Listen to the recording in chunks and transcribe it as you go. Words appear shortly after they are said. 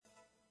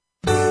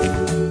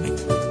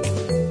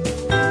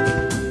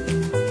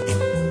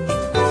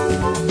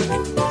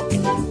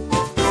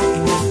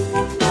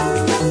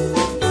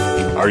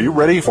Are you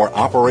ready for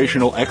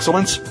operational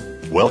excellence?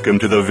 Welcome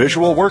to the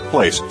Visual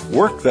Workplace,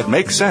 work that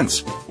makes sense,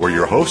 where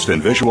your host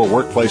and visual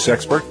workplace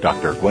expert,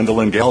 Dr.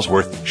 Gwendolyn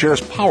Galsworth, shares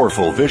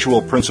powerful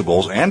visual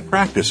principles and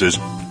practices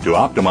to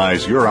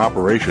optimize your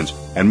operations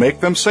and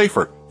make them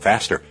safer,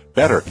 faster,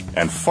 better,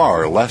 and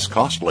far less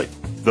costly.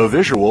 The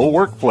Visual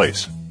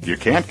Workplace. You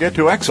can't get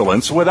to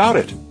excellence without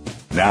it.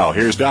 Now,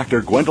 here's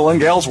Dr. Gwendolyn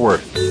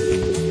Galsworth.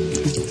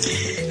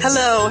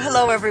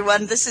 Hello,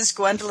 everyone. This is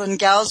Gwendolyn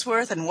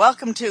Galsworth, and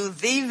welcome to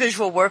The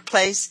Visual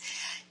Workplace.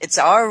 It's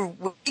our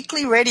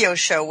weekly radio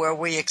show where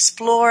we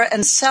explore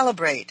and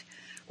celebrate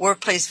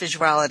workplace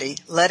visuality,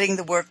 letting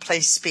the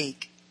workplace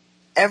speak.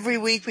 Every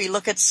week we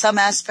look at some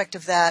aspect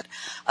of that,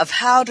 of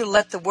how to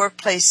let the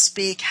workplace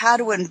speak, how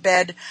to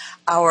embed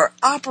our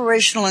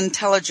operational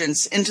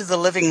intelligence into the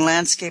living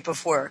landscape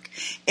of work,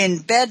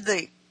 embed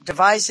the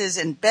devices,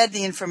 embed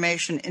the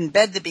information,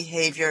 embed the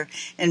behavior,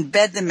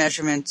 embed the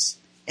measurements,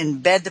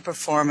 embed the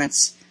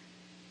performance,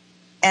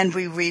 and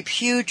we reap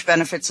huge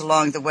benefits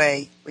along the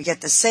way. We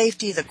get the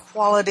safety, the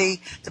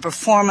quality, the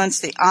performance,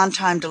 the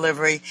on-time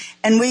delivery,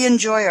 and we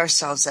enjoy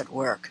ourselves at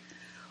work.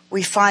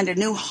 We find a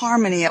new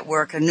harmony at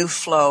work, a new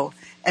flow,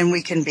 and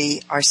we can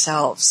be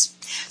ourselves.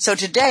 So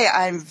today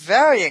I'm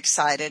very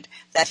excited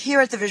that here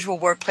at the Visual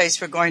Workplace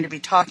we're going to be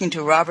talking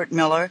to Robert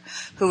Miller,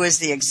 who is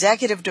the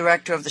Executive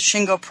Director of the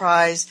Shingo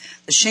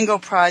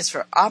Prize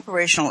for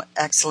Operational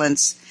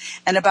Excellence,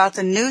 and about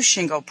the new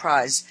Shingo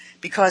Prize,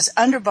 because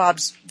under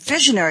Bob's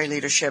visionary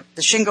leadership,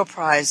 the Shingo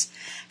Prize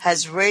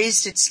has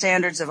raised its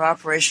standards of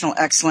operational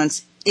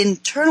excellence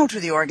internal to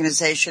the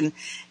organization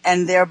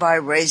and thereby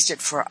raised it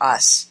for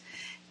us.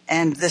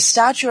 And the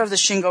stature of the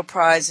Shingo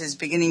Prize is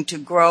beginning to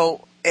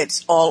grow.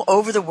 It's all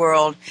over the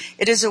world.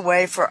 It is a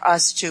way for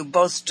us to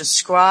both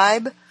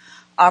describe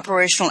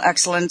operational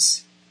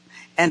excellence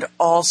and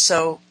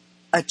also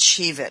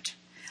achieve it.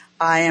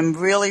 I am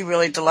really,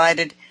 really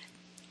delighted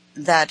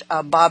that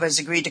Bob has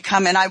agreed to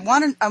come. And I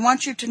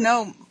want you to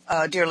know,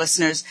 dear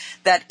listeners,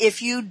 that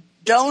if you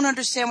don't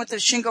understand what the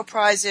Shingo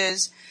Prize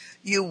is,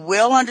 you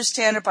will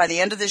understand it by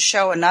the end of this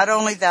show. And not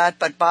only that,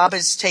 but Bob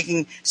is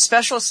taking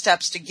special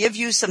steps to give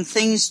you some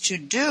things to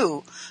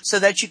do so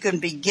that you can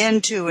begin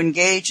to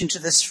engage into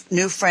this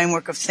new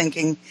framework of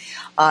thinking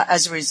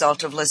as a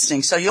result of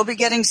listening. So you'll be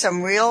getting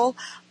some real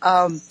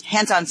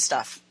hands-on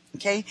stuff.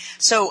 Okay?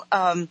 So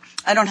I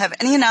don't have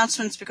any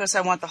announcements because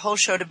I want the whole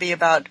show to be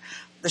about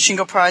the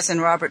Shingo Prize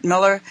and Robert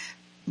Miller.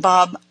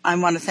 Bob, I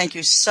want to thank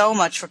you so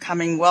much for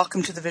coming.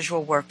 Welcome to the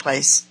Visual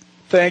Workplace.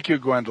 Thank you,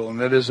 Gwendolyn.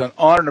 It is an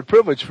honor and a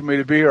privilege for me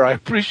to be here. I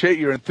appreciate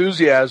your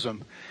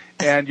enthusiasm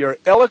and your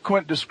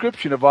eloquent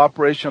description of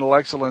operational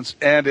excellence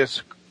and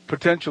its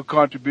potential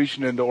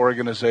contribution into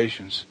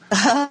organizations.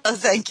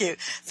 Thank you.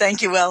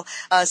 Thank you. Well,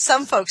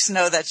 some folks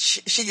know that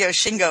Shigeo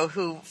Shingo,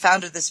 who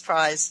founded this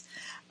prize,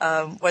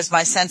 was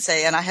my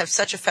sensei, and I have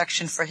such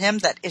affection for him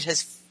that it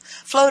has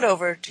flowed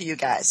over to you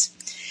guys.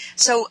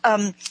 So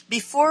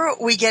before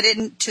we get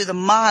into the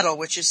model,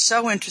 which is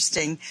so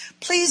interesting,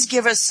 please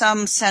give us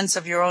some sense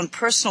of your own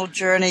personal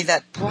journey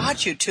that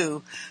brought you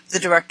to the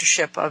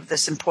directorship of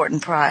this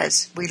important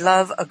prize. We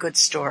love a good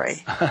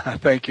story.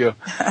 Thank you.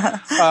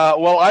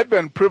 Well, I've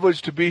been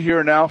privileged to be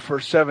here now for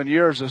 7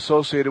 years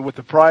associated with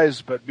the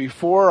prize, but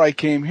before I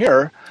came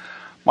here,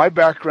 my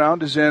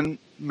background is in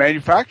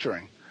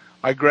manufacturing.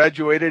 I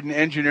graduated in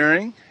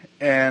engineering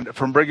and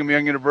from Brigham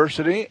Young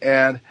University,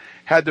 and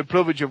had the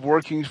privilege of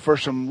working for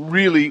some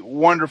really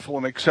wonderful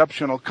and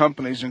exceptional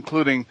companies,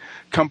 including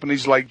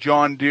companies like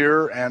John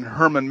Deere and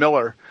Herman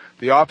Miller,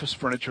 the office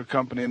furniture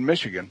company in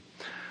Michigan.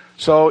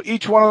 So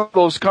each one of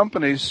those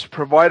companies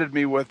provided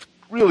me with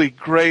really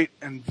great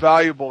and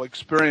valuable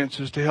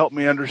experiences to help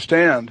me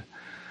understand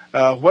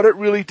what it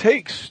really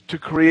takes to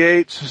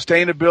create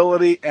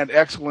sustainability and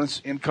excellence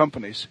in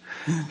companies.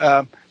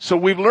 So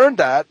we've learned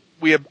that.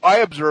 I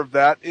observed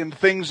that in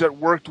things that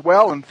worked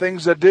well and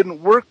things that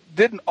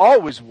didn't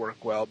always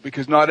work well,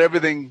 because not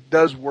everything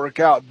does work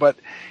out. But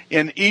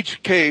in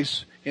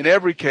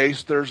every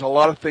case, there's a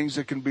lot of things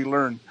that can be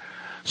learned.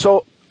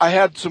 So I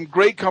had some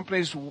great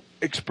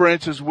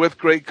experiences with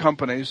great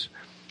companies.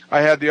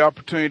 I had the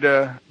opportunity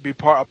to be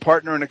a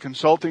partner in a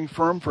consulting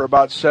firm for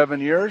about 7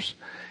 years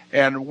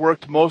and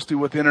worked mostly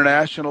with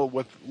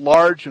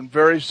large and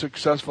very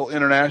successful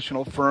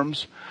international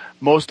firms,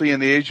 mostly in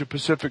the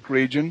Asia-Pacific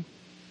region.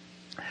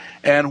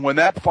 And when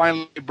that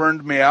finally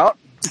burned me out,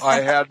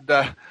 I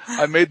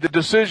made the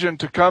decision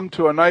to come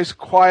to a nice,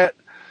 quiet,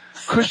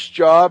 cush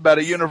job at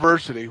a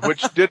university,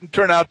 which didn't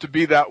turn out to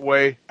be that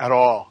way at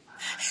all.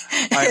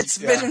 It's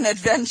been an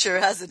adventure,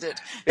 hasn't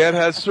it? It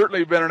has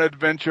certainly been an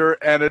adventure,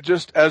 and it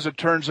just, as it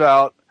turns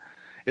out,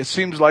 it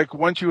seems like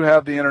once you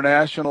have the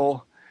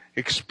international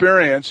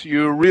experience,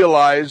 you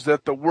realize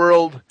that the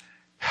world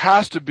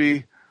has to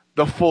be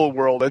the full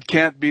world. It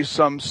can't be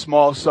some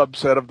small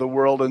subset of the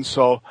world, and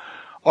so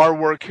our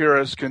work here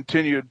has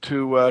continued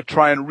to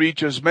try and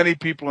reach as many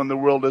people in the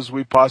world as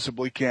we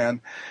possibly can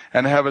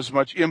and have as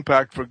much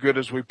impact for good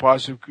as we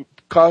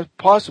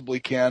possibly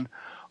can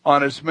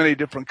on as many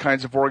different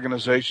kinds of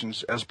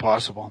organizations as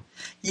possible.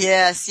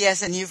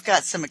 Yes, and you've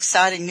got some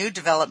exciting new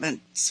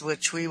developments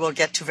which we will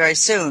get to very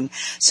soon.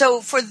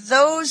 So for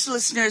those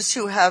listeners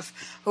who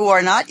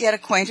are not yet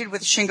acquainted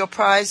with the Shingo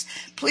Prize,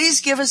 please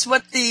give us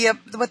what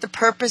the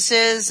purpose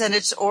is and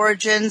its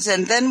origins,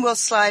 and then we'll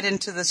slide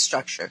into the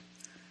structure.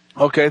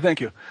 Okay, thank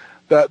you.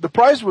 The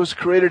prize was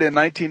created in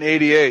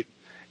 1988,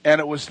 and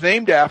it was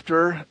named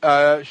after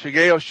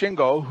Shigeo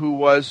Shingo, who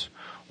was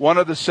one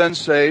of the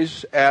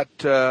senseis at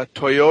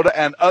Toyota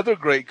and other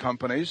great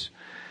companies.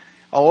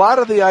 A lot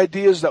of the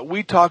ideas that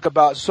we talk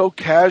about so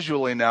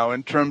casually now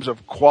in terms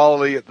of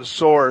quality at the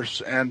source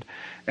and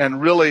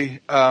really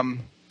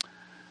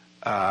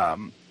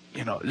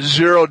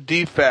zero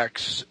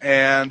defects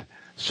and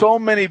so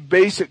many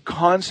basic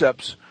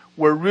concepts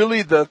were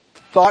really the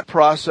thought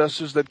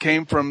processes that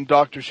came from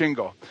Dr.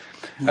 Shingo.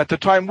 At the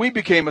time we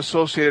became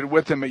associated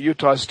with him at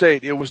Utah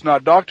State, it was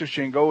not Dr.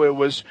 Shingo, it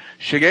was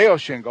Shigeo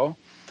Shingo.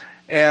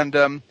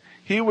 And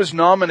he was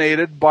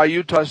nominated by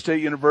Utah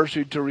State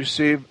University to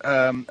receive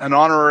an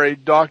honorary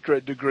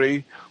doctorate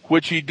degree,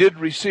 which he did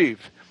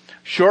receive.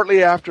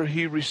 Shortly after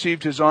he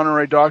received his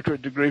honorary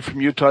doctorate degree from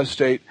Utah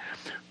State,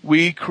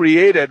 we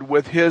created,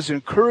 with his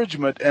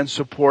encouragement and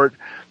support,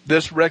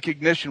 this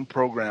recognition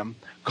program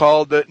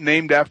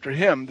named after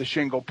him, the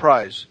Shingo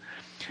Prize.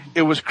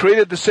 It was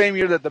created the same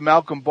year that the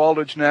Malcolm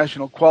Baldrige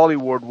National Quality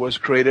Award was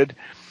created.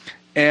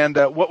 And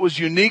what was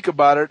unique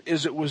about it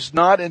is it was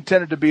not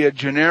intended to be a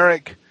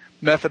generic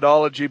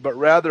methodology, but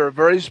rather a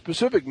very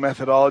specific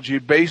methodology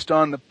based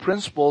on the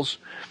principles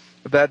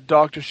that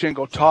Dr.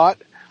 Shingo taught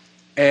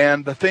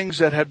and the things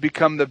that had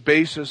become the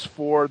basis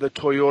for the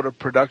Toyota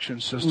production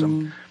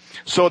system. Mm.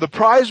 So the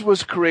prize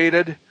was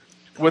created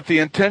with the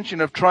intention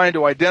of trying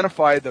to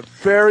identify the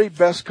very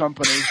best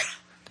companies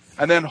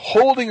and then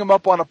holding them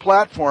up on a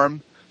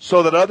platform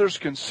so that others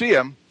can see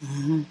them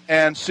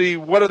and see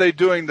what are they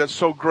doing that's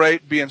so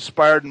great, be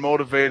inspired and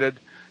motivated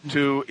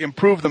to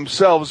improve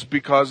themselves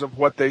because of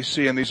what they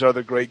see in these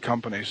other great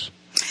companies.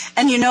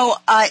 And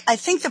I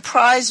think the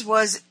prize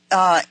was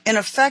in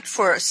effect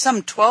for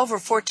some 12 or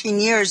 14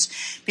 years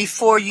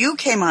before you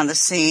came on the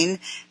scene.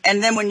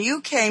 And then when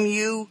you came,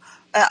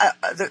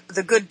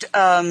 the good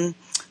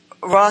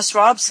Ross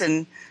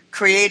Robson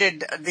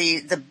created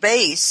the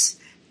base.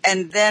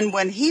 And then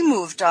when he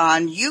moved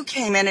on, you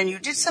came in and you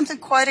did something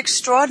quite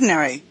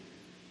extraordinary.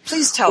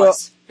 Please tell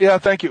us. Yeah,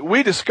 thank you.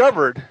 We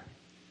discovered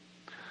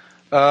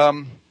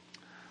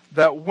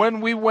that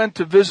when we went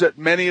to visit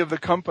many of the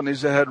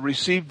companies that had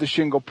received the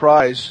Shingo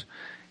Prize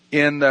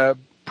in the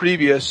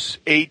previous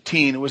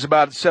 18, it was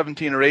about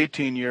 17 or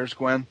 18 years,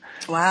 Gwen.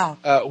 Wow.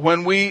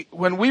 When we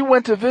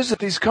went to visit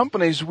these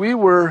companies, we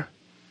were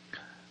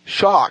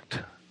shocked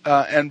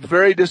and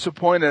very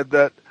disappointed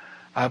that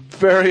a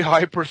very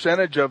high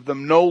percentage of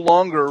them no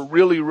longer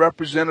really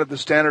represented the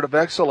standard of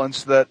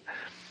excellence that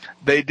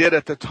they did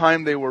at the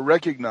time they were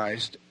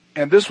recognized.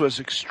 And this was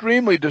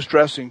extremely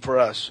distressing for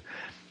us.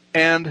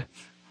 And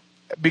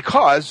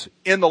because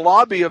in the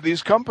lobby of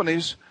these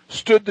companies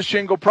stood the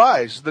Shingo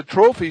Prize. The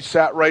trophy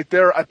sat right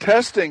there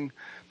attesting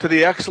to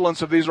the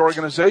excellence of these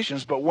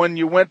organizations. But when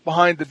you went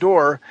behind the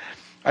door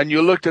and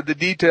you looked at the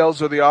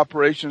details of the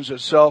operations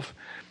itself,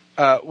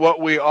 what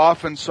we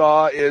often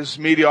saw is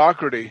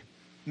mediocrity.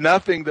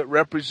 Nothing that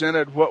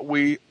represented what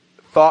we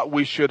thought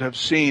we should have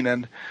seen.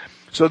 And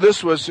so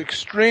this was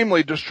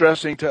extremely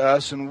distressing to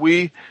us, and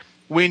we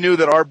knew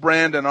that our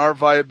brand and our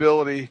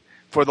viability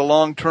for the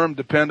long term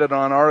depended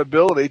on our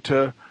ability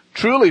to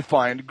truly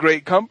find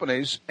great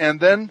companies and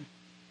then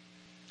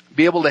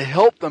be able to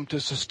help them to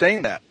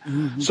sustain that.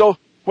 Mm-hmm. So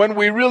when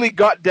we really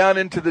got down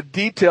into the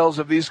details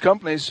of these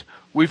companies,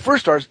 we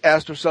first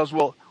asked ourselves,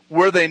 well,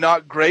 were they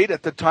not great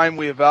at the time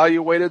we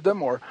evaluated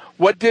them, or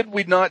what did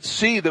we not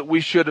see that we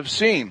should have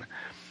seen?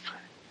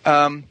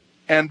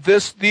 And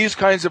these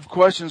kinds of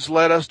questions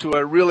led us to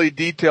a really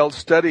detailed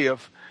study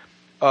of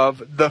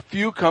the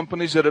few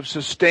companies that have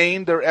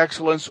sustained their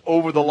excellence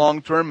over the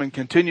long term and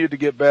continue to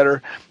get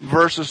better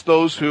versus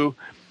those who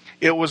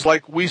it was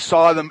like we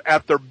saw them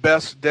at their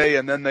best day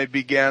and then they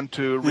began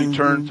to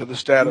return to the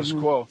status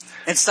quo.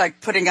 It's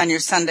like putting on your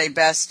Sunday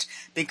best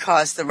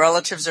because the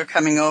relatives are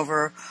coming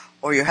over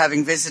or you're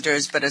having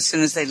visitors, but as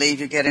soon as they leave,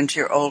 you get into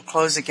your old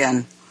clothes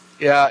again.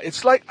 Yeah,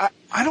 it's like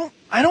I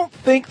don't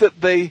think that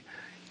they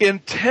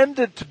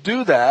intended to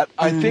do that.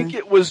 I think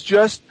it was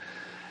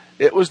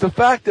the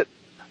fact that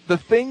the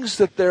things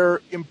that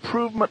their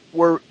improvement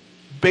were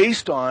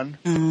based on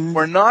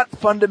were not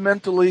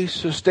fundamentally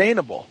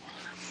sustainable.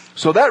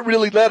 So that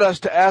really led us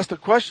to ask the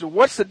question,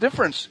 what's the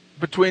difference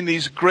between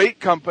these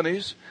great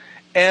companies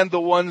and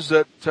the ones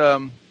that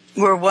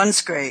were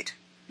once great?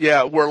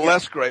 Yeah, were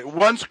less great.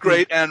 Once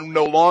great and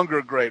no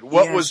longer great.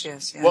 What was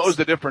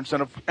the difference?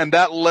 And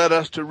that led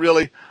us to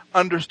really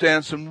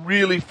understand some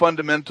really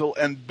fundamental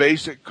and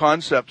basic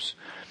concepts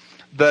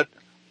that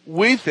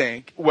we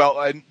think,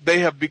 they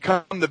have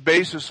become the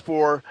basis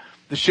for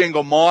the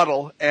Shingo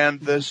model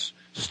and this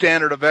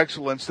standard of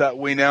excellence that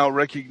we now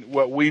recognize,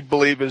 what we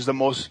believe is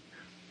the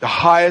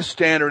highest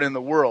standard in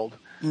the world.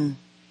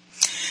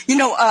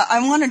 I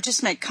want to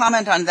just make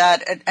comment on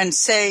that and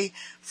say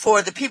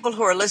for the people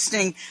who are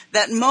listening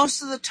that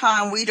most of the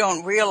time we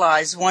don't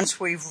realize once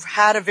we've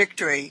had a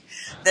victory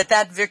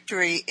that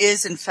victory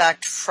is in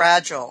fact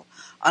fragile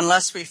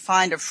unless we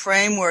find a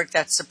framework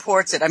that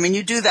supports it. I mean,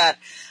 you do that.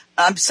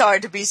 I'm sorry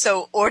to be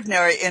so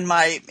ordinary in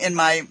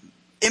my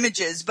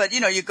images, but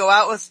you go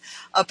out with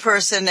a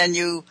person and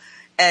you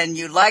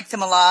like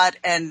them a lot,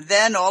 and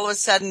then all of a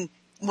sudden,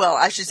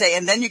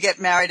 and then you get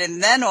married,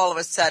 and then all of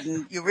a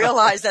sudden you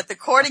realize that the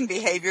courting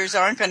behaviors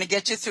aren't going to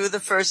get you through the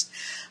first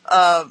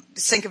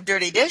sink of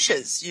dirty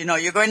dishes.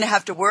 You're going to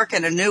have to work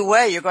in a new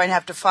way. You're going to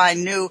have to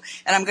find new,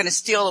 and I'm going to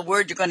steal a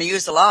word you're going to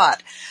use a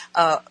lot,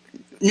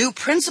 new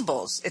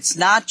principles. It's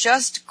not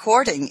just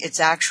courting. It's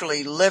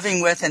actually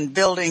living with and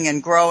building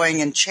and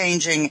growing and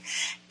changing.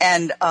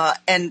 And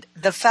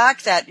the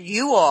fact that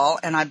you all,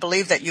 and I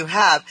believe that you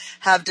have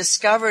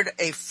discovered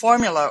a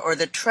formula or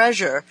the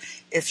treasure,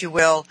 if you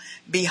will,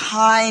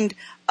 behind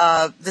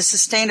the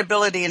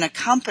sustainability in a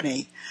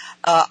company,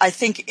 I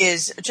think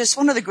is just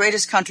one of the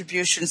greatest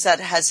contributions that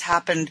has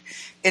happened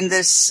in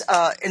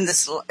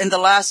the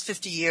last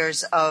 50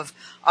 years of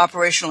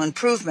operational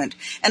improvement.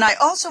 And I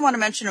also want to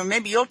mention, or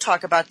maybe you'll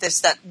talk about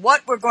this, that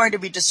what we're going to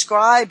be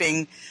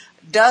describing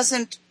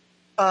doesn't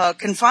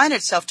confine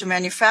itself to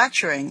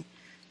manufacturing.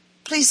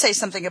 Please say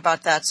something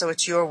about that so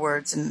it's your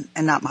words and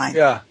not mine.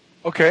 Yeah.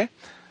 Okay.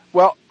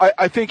 Well,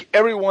 I think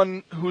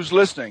everyone who's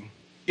listening,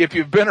 if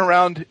you've been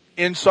around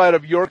inside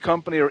of your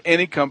company or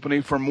any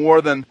company for more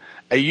than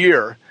a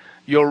year,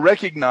 you'll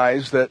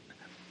recognize that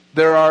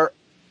there are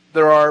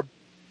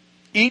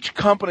each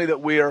company that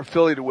we are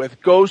affiliated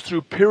with goes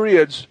through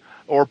periods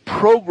or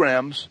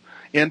programs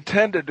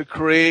intended to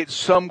create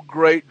some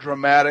great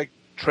dramatic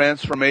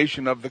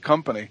transformation of the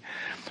company.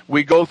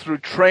 We go through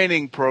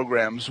training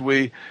programs.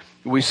 We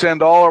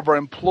send all of our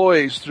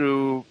employees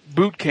through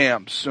boot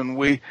camps, and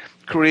we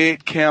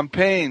create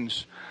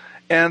campaigns.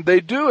 And they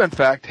do, in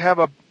fact,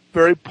 have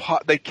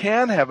they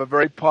can have a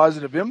very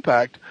positive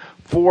impact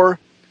for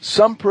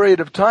some period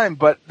of time,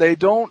 but they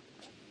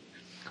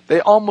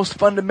almost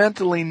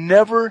fundamentally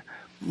never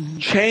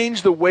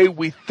change the way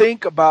we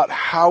think about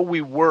how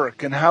we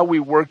work and how we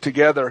work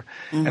together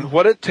and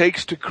what it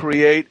takes to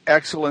create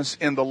excellence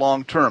in the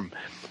long term.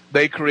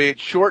 They create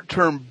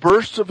short-term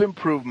bursts of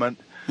improvement,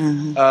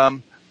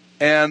 and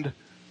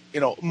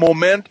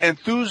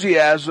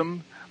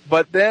enthusiasm,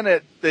 but then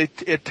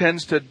it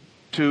tends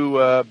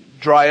to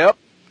dry up,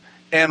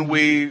 and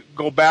we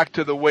go back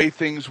to the way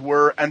things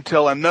were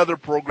until another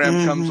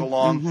program comes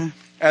along,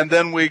 and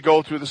then we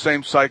go through the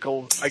same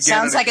cycle again.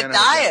 Sounds like a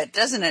diet,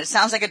 doesn't it? It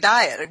sounds like a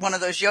diet, one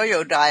of those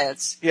yo-yo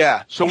diets.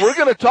 Yeah. So we're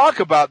going to talk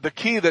about the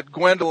key that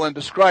Gwendolyn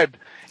described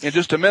in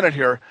just a minute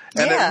here,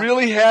 and it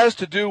really has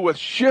to do with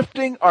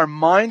shifting our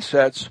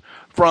mindsets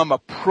from a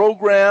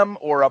program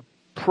or a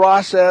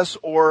process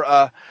or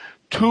a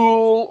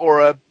tool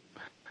or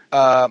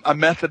a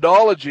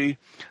methodology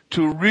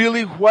to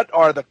really what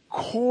are the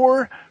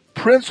core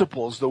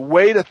principles, the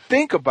way to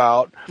think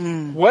about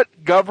what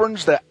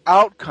governs the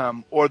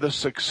outcome or the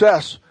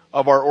success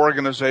of our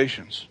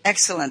organizations.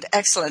 Excellent,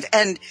 excellent.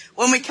 And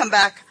when we come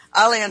back,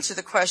 I'll answer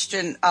a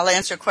question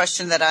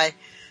that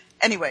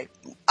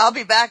I'll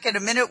be back in a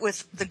minute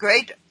with the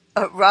great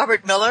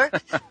Robert Miller,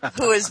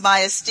 who is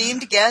my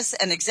esteemed guest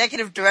and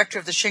executive director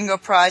of the Shingo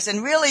Prize,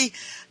 and really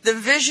the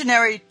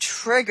visionary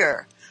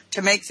trigger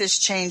to make this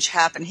change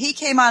happen. He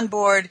came on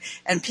board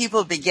and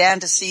people began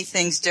to see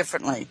things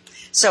differently.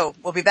 So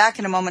we'll be back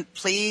in a moment.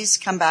 Please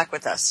come back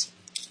with us.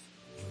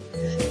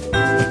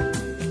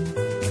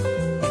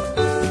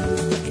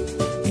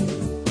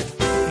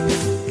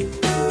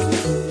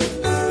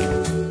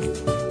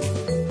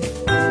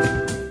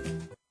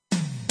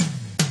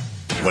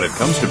 When it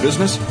comes to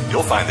business,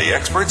 you'll find the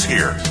experts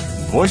here.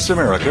 Voice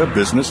America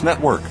Business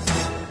Network.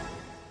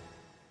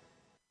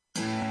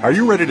 Are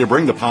you ready to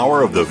bring the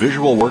power of the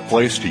visual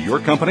workplace to your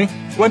company?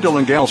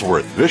 Gwendolyn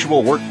Galsworth,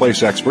 visual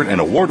workplace expert and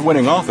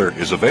award-winning author,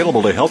 is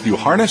available to help you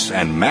harness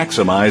and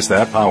maximize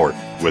that power.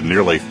 With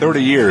nearly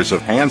 30 years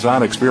of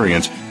hands-on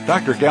experience,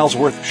 Dr.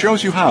 Galsworth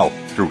shows you how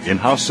through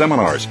in-house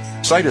seminars,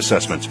 site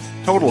assessments,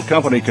 total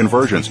company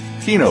conversions,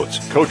 keynotes,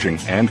 coaching,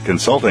 and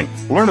consulting.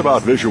 Learn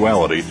about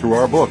visuality through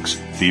our books,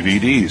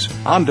 DVDs,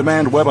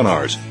 on-demand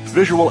webinars,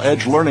 Visual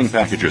Edge learning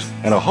packages,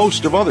 and a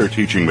host of other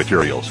teaching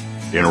materials.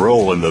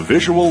 Enroll in the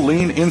Visual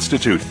Lean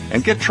Institute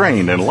and get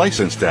trained and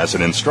licensed as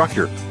an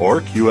instructor or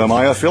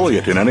QMI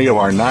affiliate in any of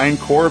our 9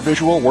 core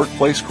visual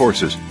workplace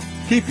courses.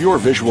 Keep your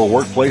visual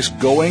workplace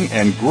going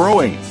and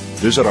growing.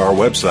 Visit our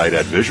website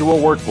at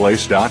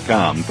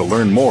visualworkplace.com to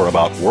learn more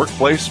about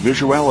workplace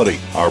visuality,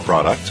 our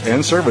products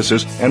and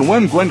services, and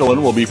when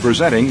Gwendolyn will be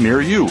presenting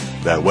near you.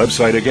 That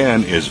website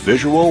again is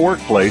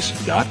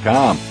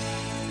visualworkplace.com.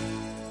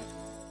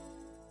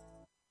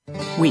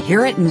 We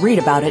hear it and read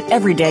about it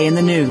every day in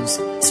the news.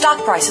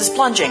 Stock prices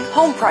plunging,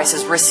 home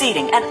prices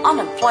receding, and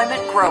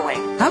unemployment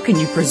growing. How can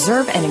you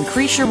preserve and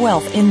increase your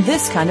wealth in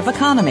this kind of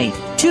economy?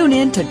 Tune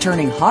in to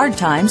Turning Hard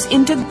Times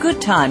into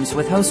Good Times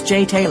with host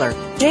Jay Taylor.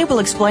 Jay will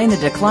explain the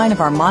decline of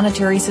our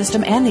monetary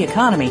system and the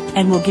economy,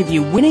 and will give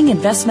you winning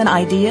investment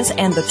ideas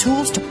and the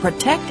tools to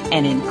protect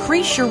and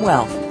increase your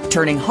wealth.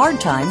 Turning Hard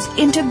Times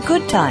into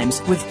Good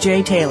Times with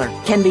Jay Taylor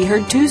can be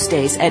heard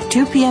Tuesdays at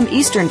 2 p.m.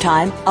 Eastern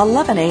Time,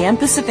 11 a.m.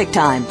 Pacific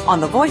Time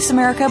on the Voice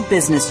America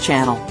Business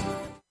Channel.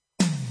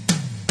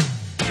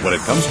 When it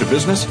comes to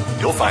business,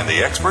 you'll find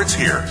the experts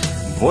here.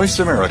 Voice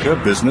America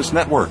Business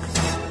Network.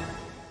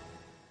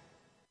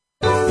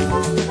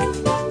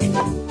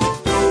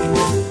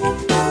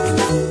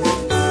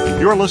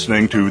 You're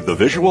listening to The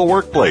Visual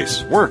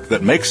Workplace, work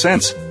that makes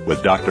sense,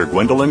 with Dr.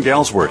 Gwendolyn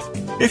Galsworth.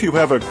 If you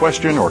have a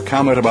question or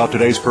comment about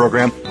today's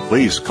program,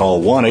 please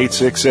call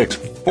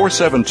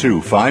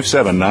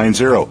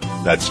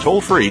 1-866-472-5790. That's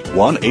toll-free,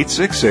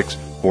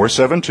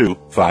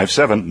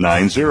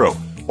 1-866-472-5790.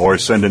 Or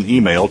send an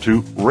email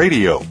to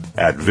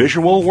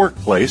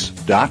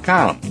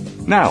radio@visualworkplace.com.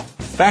 Now,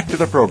 back to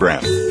the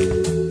program.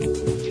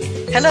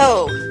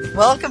 Hello.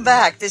 Welcome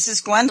back. This is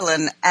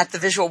Gwendolyn at the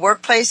Visual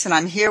Workplace, and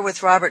I'm here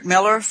with Robert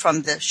Miller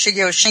from the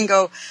Shigeo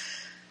Shingo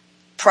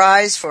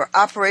Prize for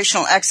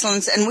Operational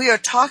Excellence, and we are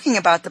talking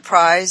about the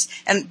prize.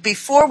 And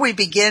before we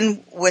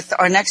begin with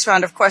our next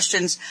round of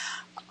questions,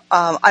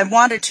 I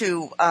wanted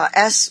to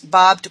ask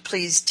Bob to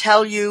please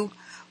tell you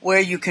where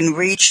you can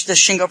reach the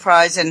Shingo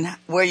Prize and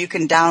where you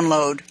can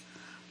download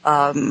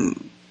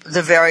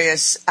the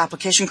various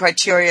application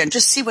criteria and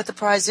just see what the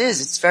prize is.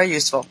 It's very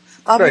useful.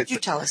 Bob, would you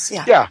tell us?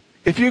 Yeah.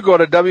 If you go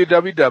to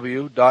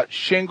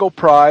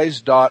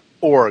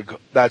www.shingoprize.org,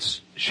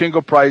 that's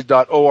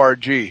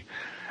shingoprize.org,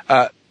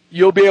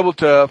 you'll be able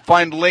to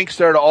find links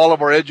there to all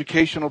of our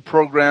educational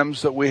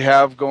programs that we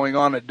have going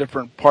on at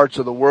different parts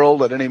of the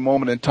world at any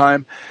moment in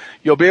time.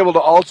 You'll be able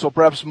to also,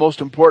 perhaps most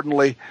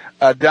importantly,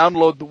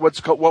 download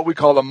what we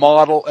call the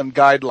model and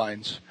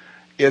guidelines.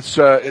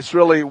 It's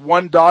really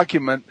one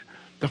document.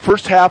 The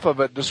first half of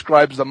it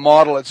describes the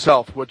model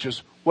itself, which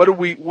is what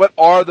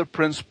are the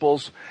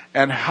principles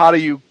and how do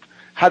you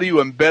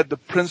embed the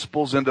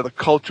principles into the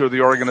culture of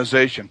the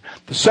organization.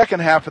 The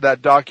second half of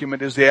that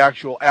document is the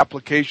actual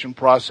application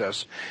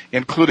process,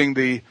 including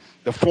the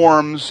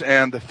forms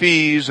and the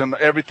fees and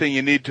everything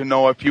you need to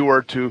know if you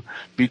were to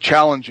be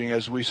challenging,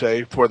 as we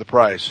say, for the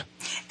prize.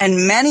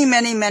 And many,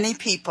 many, many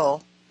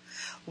people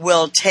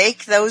will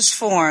take those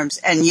forms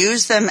and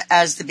use them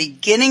as the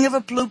beginning of a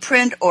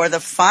blueprint or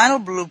the final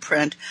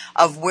blueprint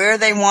of where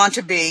they want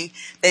to be.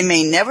 They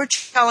may never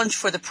challenge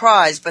for the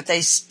prize, but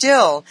they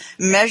still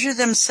measure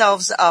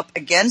themselves up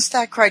against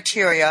that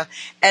criteria,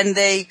 and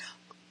they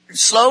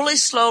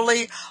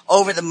slowly,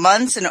 over the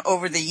months and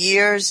over the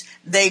years,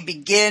 they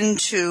begin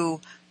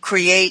to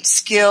create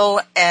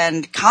skill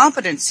and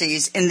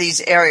competencies in these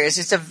areas.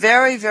 It's a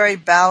very, very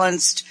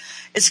balanced,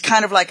 it's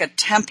kind of like a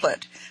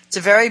template. It's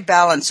a very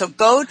balanced. So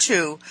go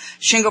to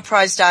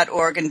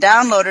shingoprize.org and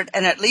download it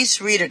and at least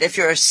read it. If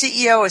you're a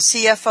CEO, a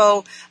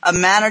CFO, a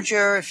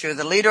manager, if you're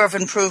the leader of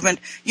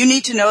improvement, you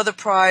need to know the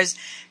prize,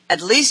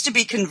 at least to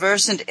be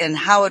conversant in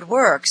how it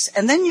works.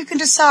 And then you can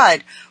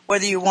decide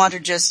whether you want to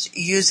just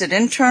use it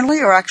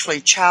internally or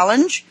actually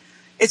challenge.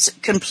 It's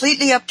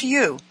completely up to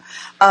you.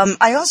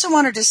 I also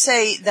wanted to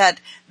say that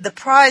the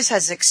prize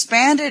has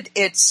expanded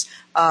its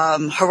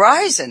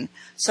horizon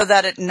so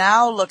that it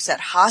now looks at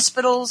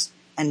hospitals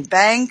and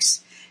banks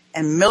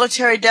and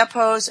military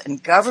depots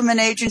and government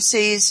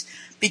agencies,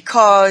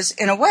 because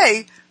in a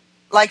way,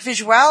 like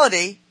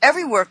visuality,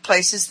 every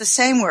workplace is the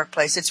same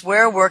workplace. It's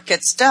where work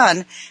gets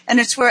done, and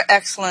it's where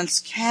excellence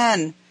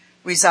can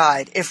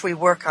reside if we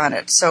work on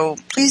it. So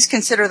please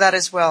consider that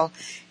as well.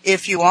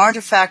 If you aren't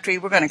a factory,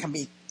 we're going to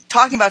be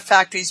talking about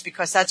factories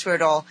because that's where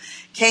it all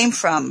came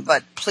from,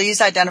 but please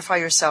identify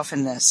yourself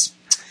in this.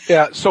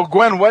 Yeah, so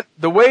Gwen,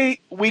 the way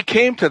we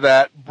came to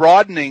that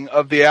broadening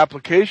of the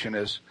application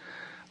is,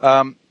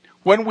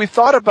 when we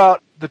thought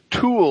about the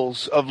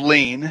tools of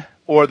lean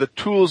or the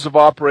tools of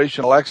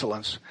operational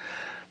excellence,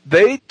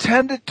 they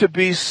tended to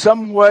be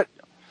somewhat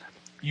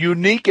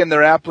unique in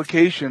their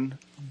application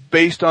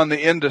based on the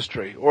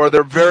industry, or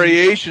their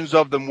variations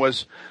of them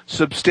was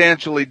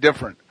substantially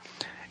different.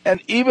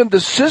 And even the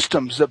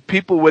systems that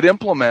people would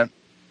implement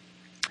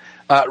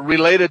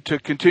related to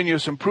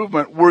continuous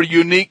improvement were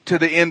unique to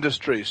the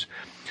industries.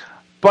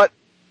 But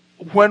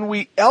when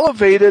we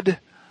elevated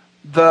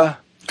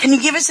Can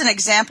you give us an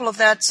example of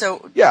that?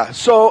 So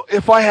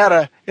if I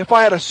had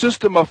a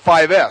system of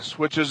 5S,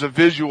 which is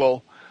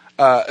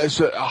it's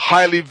a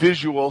highly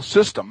visual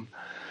system.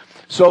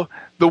 So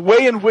the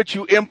way in which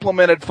you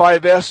implemented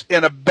 5S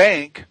in a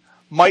bank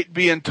might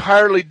be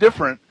entirely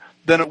different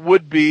than it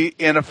would be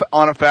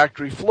on a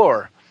factory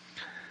floor.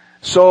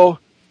 So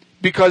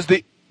because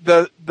the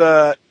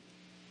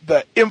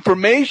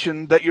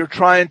information that you're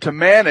trying to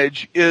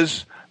manage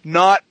is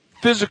not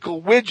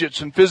physical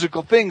widgets and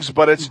physical things,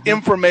 but it's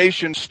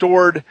information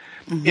stored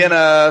in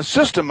a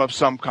system of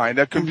some kind,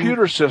 a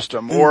computer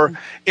system, or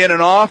in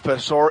an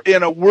office, or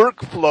in a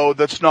workflow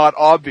that's not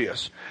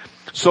obvious.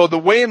 So the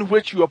way in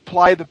which you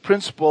apply the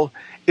principle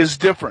is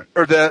different,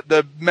 or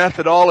the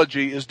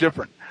methodology is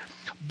different.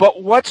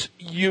 But what's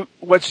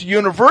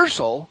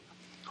universal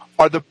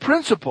are the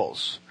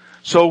principles.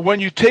 So when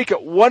you take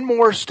it one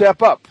more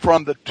step up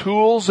from the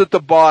tools at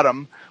the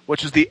bottom,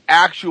 which is the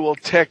actual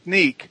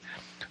technique,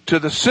 to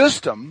the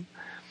system,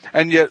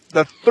 and yet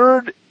the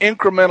third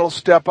incremental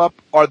step up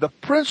are the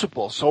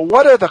principles. So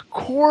what are the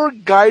core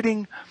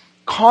guiding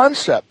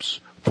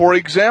concepts, for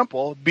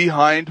example,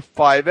 behind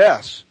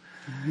 5S?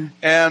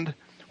 And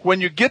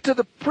when you get to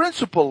the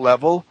principle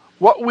level,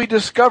 what we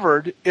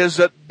discovered is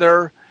that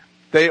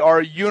they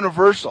are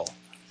universal.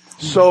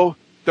 So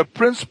the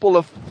principle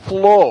of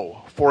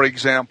flow, for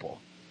example,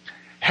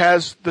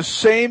 has the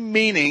same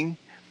meaning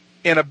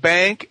in a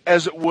bank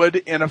as it would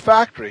in a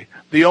factory.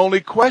 The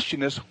only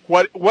question is,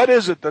 what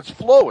is it that's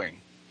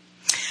flowing?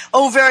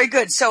 Oh, very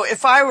good. So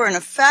if I were in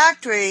a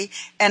factory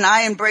and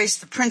I embrace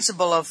the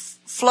principle of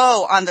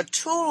flow on the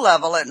tool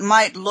level, it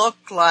might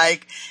look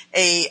like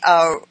a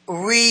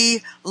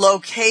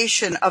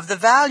relocation of the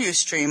value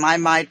stream. I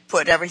might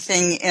put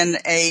everything in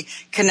a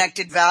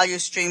connected value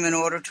stream in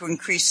order to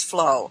increase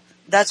flow.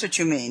 That's what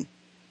you mean.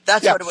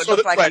 That's what it would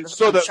look like on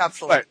the shop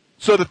floor. Right.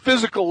 So the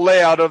physical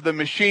layout of the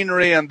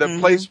machinery and the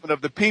placement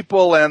of the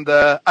people and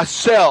a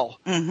cell,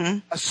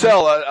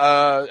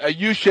 a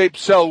U-shaped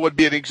cell would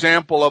be an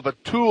example of a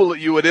tool that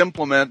you would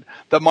implement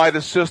that might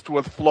assist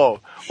with flow.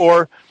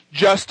 Or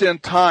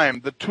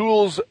just-in-time, the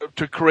tools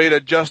to create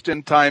a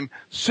just-in-time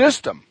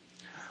system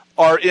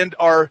are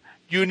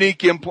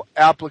unique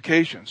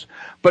applications.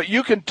 But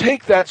you can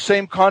take that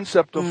same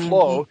concept of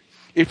flow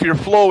if you're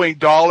flowing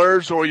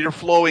dollars or you're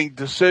flowing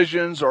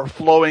decisions or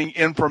flowing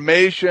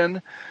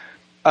information.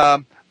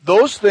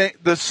 Those things,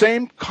 the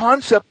same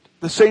concept,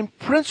 the same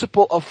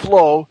principle of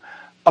flow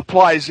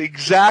applies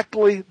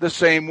exactly the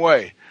same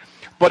way,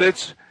 but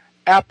its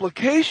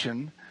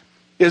application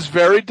is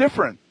very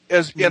different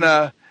as in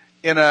a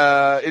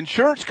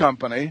insurance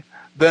company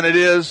than it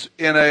is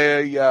in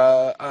a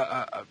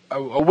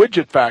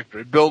widget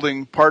factory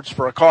building parts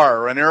for a car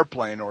or an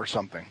airplane or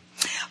something.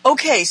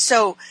 Okay,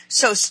 so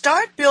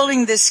start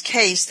building this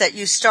case that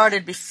you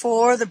started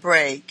before the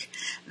break,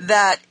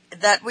 that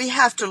we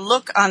have to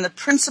look on the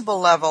principle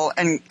level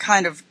and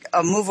kind of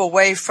move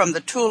away from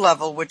the tool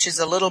level, which is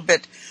a little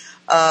bit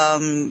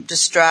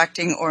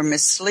distracting or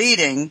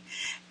misleading,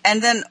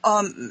 and then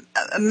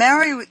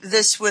marry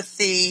this with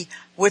the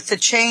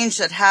change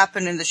that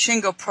happened in the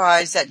Shingo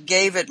Prize that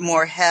gave it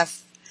more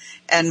heft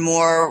and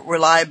more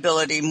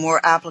reliability,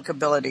 more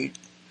applicability.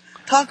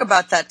 Talk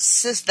about that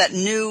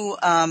new,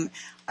 I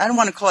don't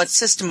want to call it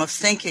system of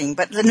thinking,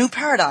 but the new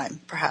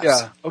paradigm, perhaps.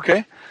 Yeah,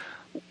 okay.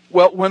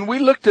 Well, when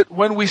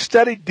we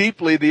studied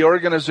deeply the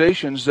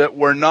organizations that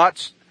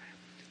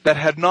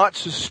had not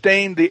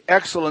sustained the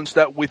excellence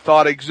that we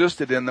thought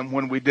existed in them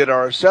when we did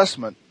our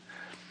assessment,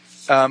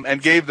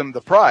 and gave them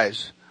the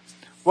prize,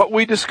 what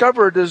we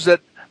discovered is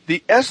that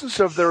the essence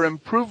of their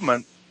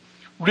improvement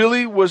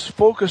really was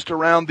focused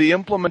around the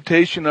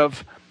implementation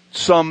of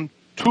some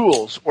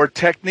tools or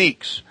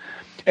techniques.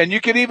 And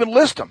you could even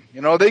list them.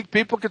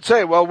 People could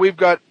say, well, we've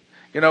got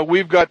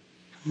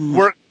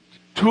work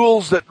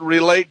tools that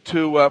relate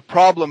to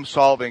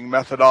problem-solving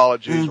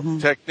methodologies or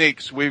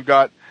techniques. We've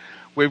got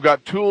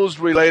tools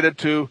related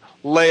to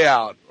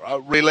layout,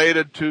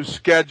 related to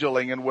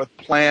scheduling and with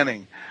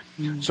planning.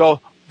 So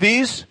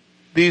these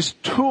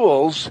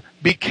tools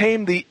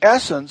became the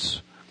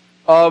essence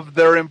of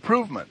their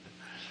improvement.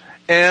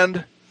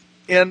 And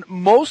in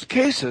most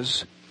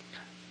cases,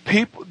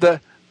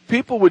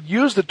 people would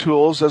use the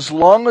tools as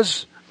long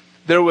as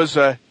there was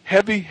a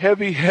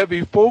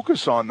heavy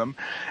focus on them,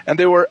 and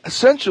they were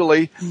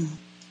essentially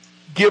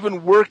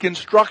given work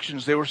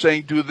instructions. They were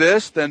saying, do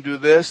this, then do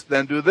this,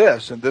 then do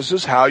this, and this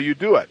is how you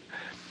do it.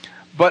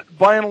 But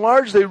by and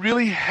large, they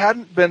really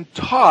hadn't been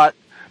taught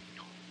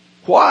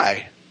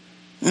why.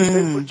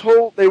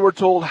 They were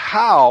told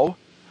how,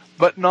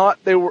 but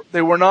they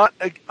were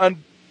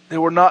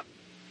not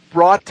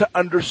brought to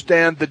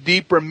understand the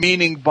deeper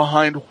meaning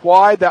behind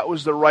why that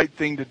was the right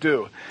thing to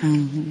do.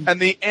 And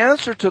the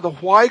answer to the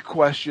why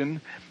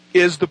question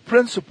is the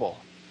principle.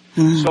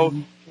 So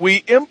we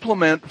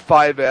implement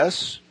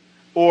 5S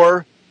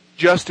or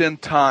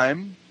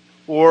just-in-time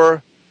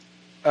or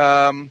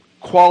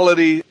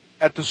quality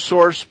at the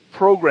source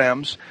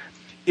programs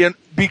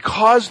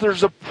because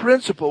there's a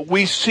principle.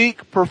 We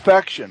seek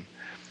perfection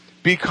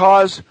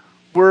because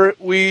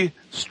we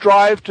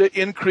strive to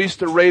increase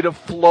the rate of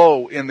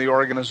flow in the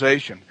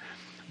organization.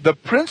 The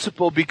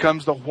principle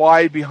becomes the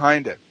why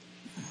behind it.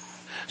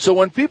 So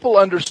when people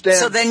understand...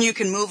 So then you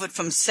can move it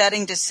from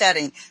setting to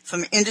setting,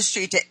 from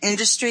industry to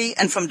industry,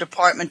 and from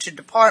department to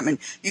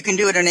department. You can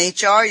do it in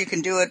HR, you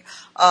can do it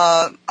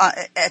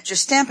at your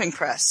stamping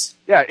press.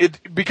 Yeah,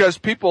 because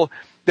people,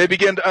 they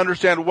begin to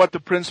understand what the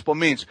principle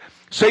means.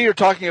 Say you're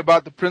talking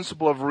about the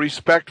principle of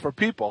respect for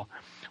people.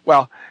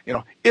 Well,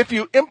 if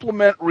you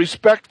implement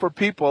respect for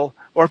people,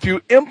 or if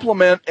you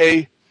implement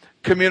a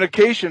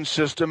communication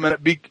system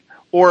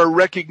or a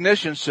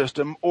recognition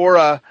system or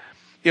a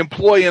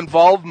employee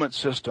involvement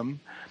system,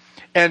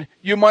 and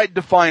you might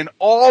define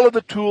all of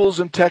the tools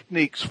and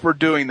techniques for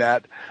doing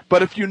that,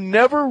 but if you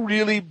never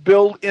really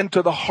build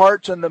into the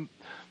hearts and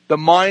the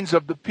minds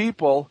of the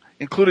people,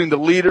 including the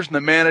leaders and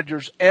the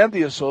managers and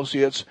the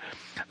associates,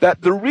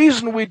 that the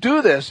reason we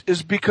do this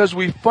is because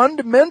we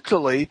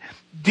fundamentally,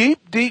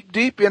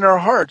 deep in our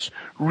hearts,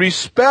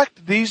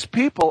 respect these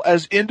people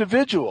as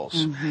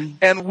individuals. Mm-hmm.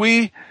 And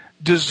we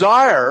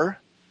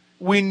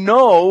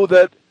know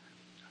that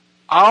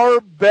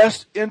our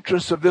best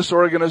interests of this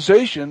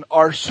organization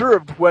are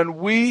served when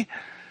we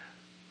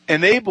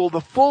enable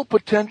the full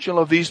potential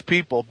of these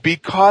people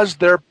because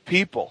they're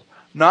people,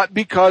 not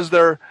because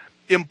they're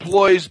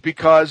employees,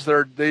 because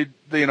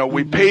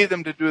we pay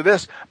them to do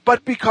this,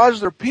 but because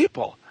they're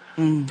people.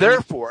 Mm-hmm.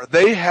 Therefore,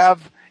 they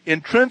have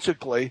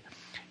intrinsically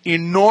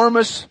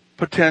enormous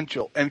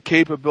potential and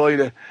capability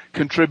to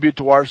contribute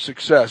to our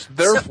success.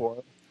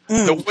 Therefore,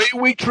 the way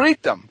we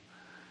treat them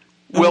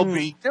will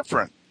be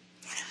different.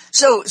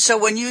 So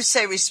when you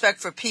say respect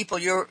for people,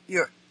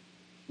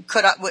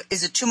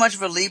 is it too much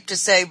of a leap to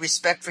say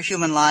respect for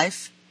human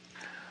life?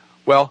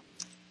 Well,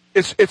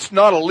 it's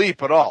not a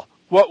leap at all.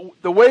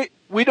 The way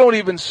we don't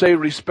even say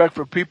respect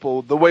for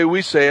people, the way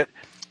we say it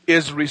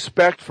is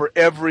respect for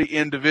every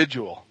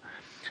individual.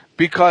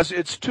 Because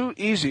it's too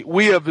easy.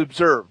 We have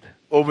observed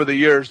over the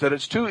years that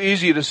it's too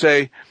easy to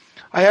say,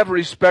 I have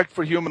respect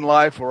for human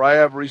life, or I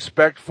have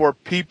respect for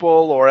people,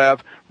 or I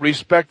have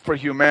respect for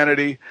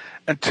humanity,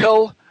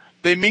 until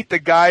they meet the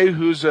guy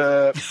who's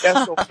a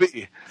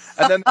SOB.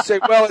 And then they say,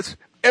 well, it's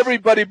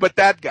everybody but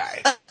that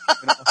guy.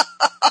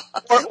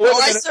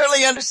 I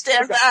certainly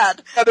understand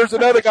that. Yeah, there's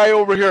another guy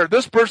over here.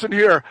 This person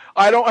here,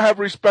 I don't have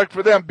respect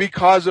for them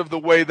because of the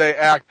way they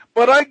act.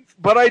 But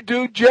I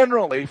do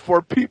generally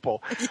for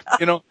people.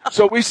 Yeah.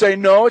 So we say,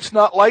 no, it's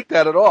not like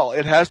that at all.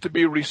 It has to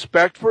be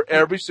respect for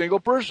every single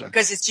person.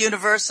 Because it's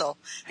universal.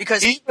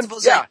 Because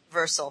principles are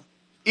universal.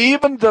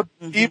 Even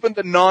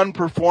the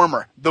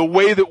non-performer, the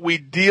way that we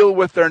deal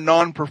with their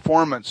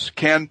non-performance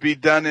can be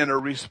done in a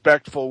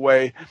respectful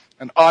way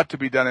and ought to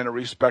be done in a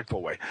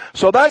respectful way.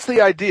 So that's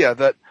the idea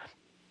that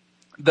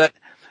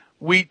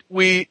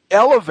we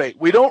elevate.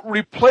 We don't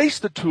replace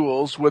the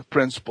tools with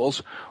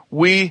principles.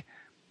 We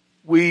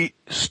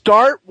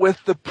start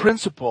with the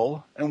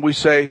principle and we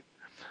say,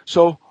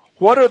 so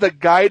what are the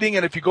guiding,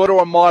 and if you go to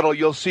our model,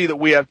 you'll see that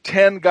we have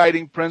 10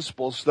 guiding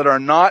principles that are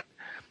not,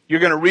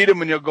 you're going to read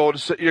them and you're going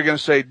to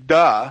say,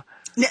 duh.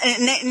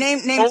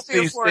 Name 3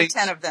 or 4 or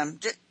 10 of them.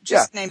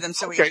 Just name them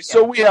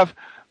So we have,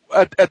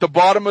 at the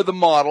bottom of the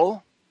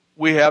model,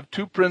 we have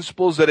 2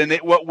 principles that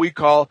what we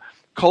call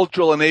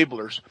cultural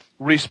enablers: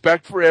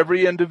 respect for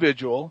every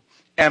individual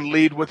and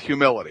lead with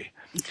humility.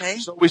 Okay.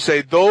 So we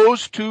say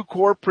those 2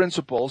 core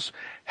principles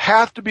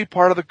have to be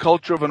part of the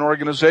culture of an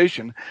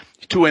organization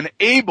to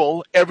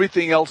enable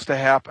everything else to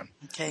happen.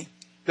 Okay.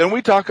 Then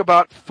we talk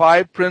about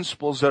 5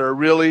 principles that are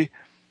really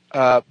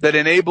that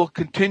enable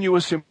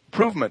continuous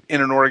improvement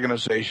in an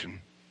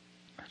organization.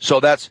 So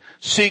that's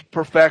seek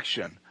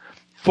perfection,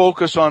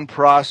 focus on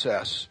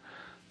process,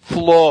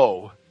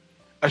 flow,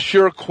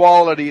 assure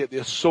quality at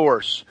the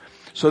source.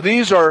 So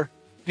these are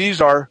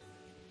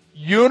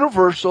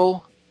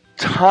universal,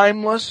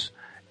 timeless,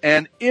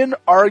 and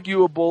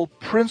inarguable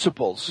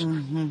principles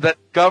that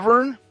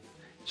govern.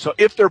 So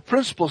if they're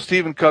principles,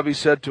 Stephen Covey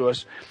said to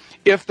us,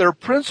 if they're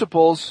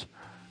principles,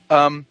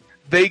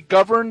 they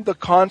govern the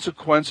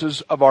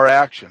consequences of our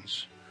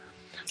actions.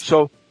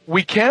 So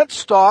we can't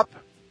stop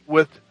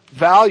with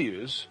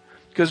values,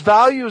 because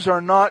values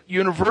are not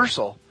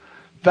universal.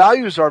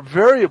 Values are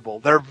variable.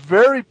 They're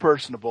very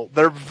personable.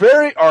 They're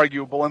very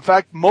arguable. In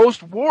fact,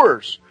 most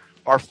wars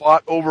are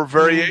fought over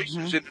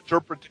variations in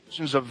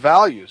interpretations of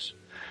values.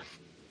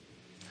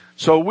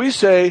 So we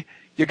say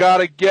you got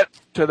to get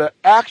to the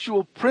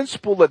actual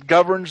principle that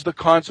governs the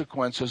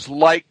consequences,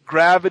 like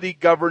gravity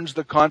governs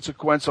the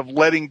consequence of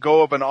letting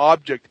go of an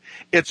object.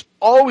 It's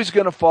always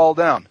going to fall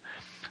down.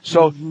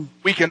 So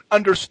we can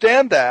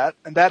understand that,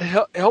 and that's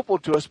helpful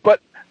to us.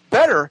 But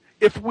better,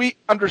 if we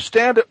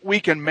understand it, we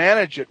can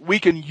manage it. We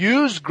can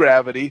use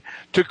gravity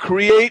to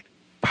create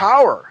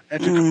power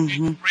and to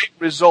create great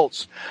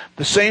results.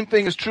 The same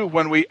thing is true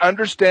when we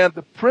understand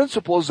the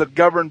principles that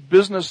govern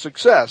business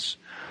success.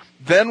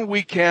 Then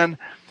we can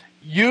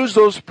use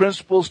those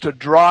principles to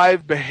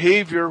drive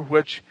behavior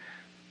which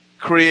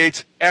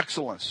creates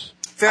excellence.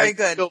 Very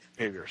good.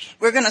 Behaviors.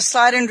 We're going to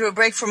slide into a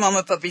break for a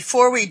moment, but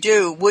before we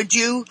do, would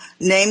you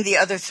name the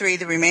other 3,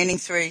 the remaining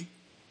 3?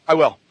 I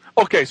will.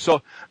 Okay,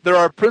 so there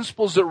are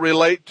principles that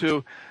relate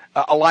to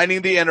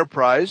aligning the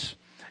enterprise,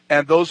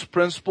 and those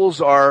principles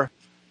are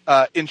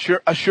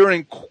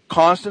assuring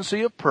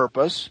constancy of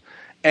purpose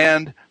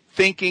and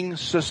thinking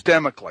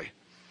systemically.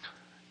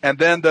 And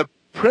then the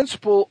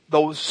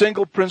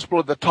single principle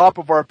at the top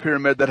of our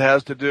pyramid that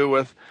has to do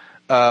with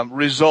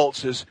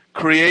results is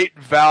create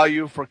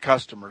value for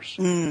customers.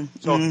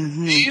 So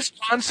these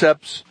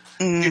concepts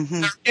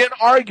Mm-hmm. They're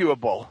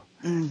inarguable.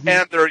 Mm-hmm.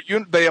 And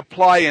they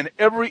apply in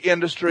every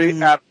industry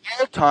at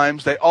all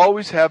times. They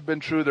always have been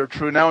true. They're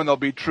true now, and they'll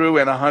be true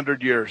in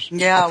 100 years.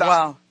 Yeah,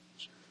 wow.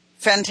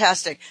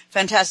 Fantastic.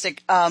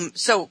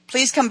 So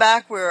please come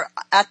back. We're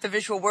at the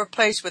Visual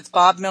Workplace with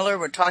Bob Miller.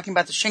 We're talking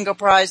about the Shingo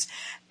Prize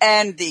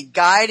and the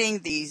guiding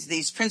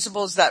these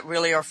principles that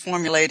really are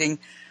formulating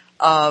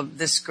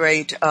this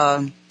great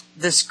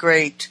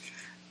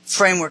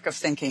framework of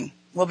thinking.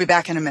 We'll be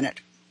back in a minute.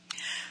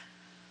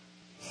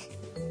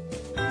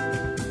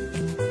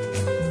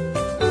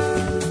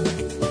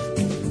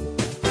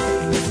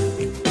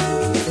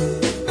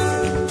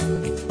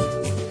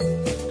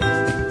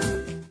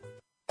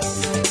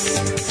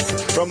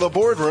 From the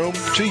boardroom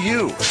to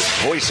you,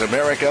 Voice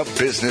America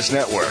Business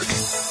Network.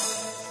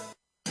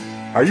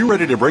 Are you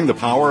ready to bring the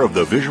power of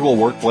the visual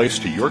workplace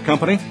to your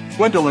company?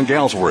 Gwendolyn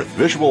Galsworth,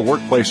 visual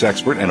workplace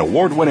expert and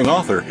award-winning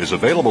author, is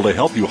available to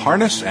help you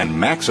harness and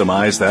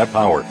maximize that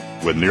power.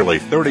 With nearly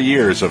 30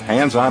 years of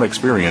hands-on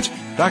experience,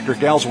 Dr.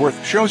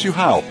 Galsworth shows you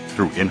how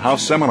through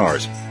in-house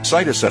seminars,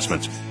 site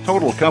assessments,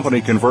 total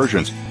company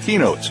conversions,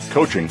 keynotes,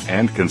 coaching,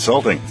 and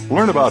consulting.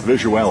 Learn about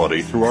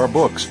visuality through our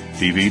books,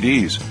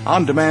 DVDs,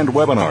 on-demand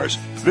webinars,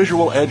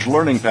 Visual Edge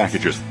learning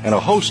packages, and a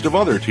host of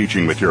other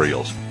teaching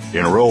materials.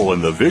 Enroll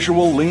in the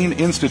Visual Lean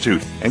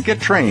Institute and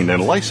get trained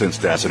and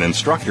licensed as an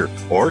instructor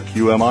or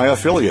QMI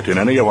affiliate in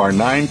any of our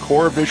 9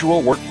 core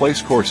visual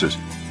workplace courses.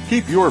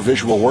 Keep your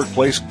visual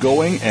workplace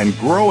going and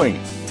growing.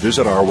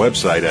 Visit our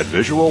website at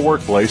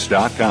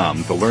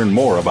visualworkplace.com to learn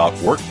more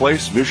about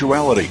workplace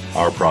visuality,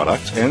 our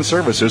products and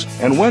services,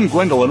 and when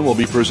Gwendolyn will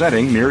be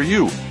presenting near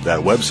you. That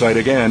website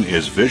again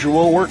is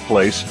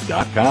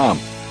visualworkplace.com.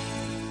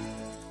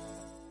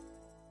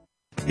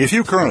 If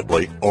you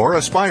currently or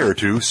aspire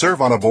to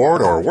serve on a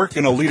board or work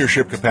in a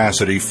leadership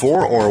capacity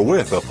for or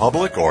with a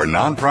public or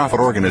nonprofit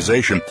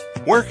organization,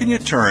 where can you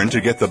turn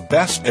to get the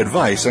best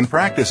advice and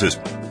practices?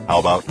 How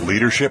about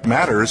Leadership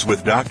Matters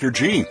with Dr.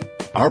 G?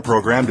 Our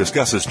program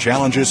discusses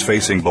challenges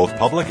facing both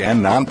public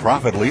and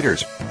nonprofit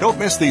leaders. Don't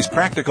miss these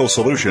practical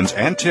solutions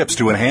and tips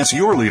to enhance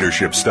your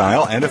leadership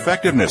style and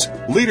effectiveness.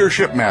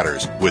 Leadership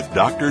Matters with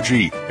Dr.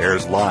 G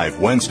airs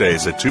live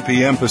Wednesdays at 2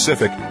 p.m.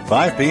 Pacific,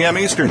 5 p.m.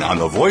 Eastern on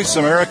the Voice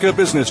America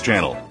Business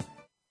Channel.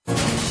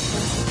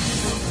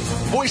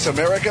 Voice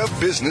America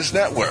Business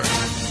Network,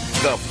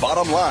 the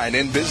bottom line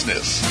in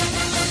business.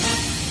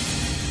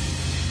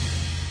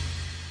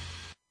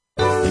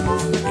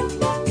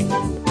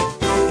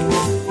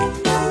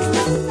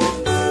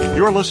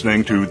 You're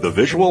listening to The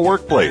Visual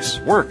Workplace,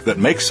 Work That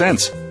Makes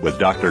Sense, with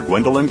Dr.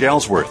 Gwendolyn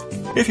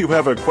Galsworth. If you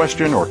have a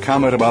question or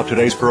comment about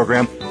today's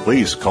program,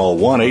 please call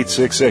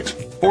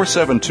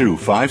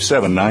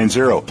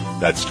 1-866-472-5790.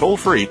 That's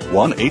toll-free,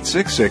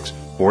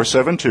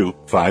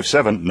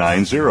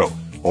 1-866-472-5790.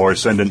 Or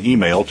send an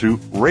email to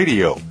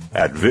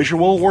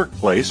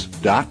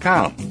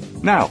radio@visualworkplace.com.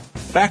 Now,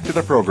 back to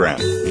the program.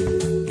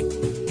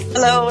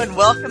 Hello and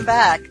welcome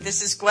back.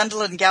 This is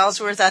Gwendolyn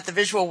Galsworth at the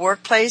Visual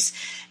Workplace,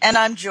 and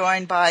I'm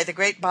joined by the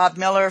great Bob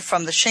Miller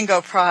from the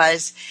Shingo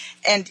Prize.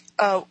 And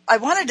I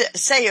wanted to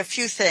say a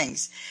few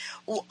things.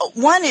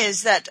 One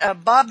is that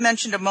Bob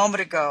mentioned a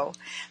moment ago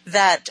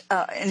that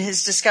in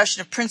his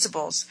discussion of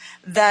principles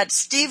that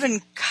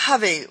Stephen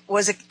Covey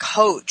was a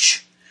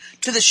coach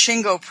to the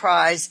Shingo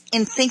Prize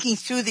in thinking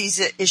through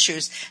these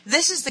issues.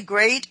 This is the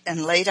great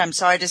and late, I'm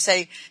sorry to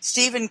say,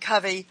 Stephen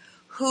Covey,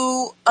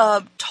 who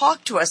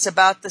talked to us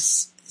about the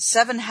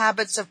 7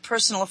 Habits of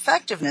Personal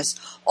Effectiveness.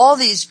 All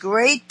these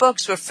great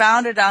books were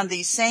founded on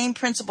these same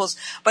principles,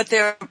 but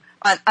they're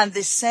on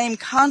the same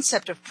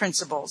concept of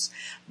principles.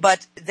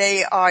 But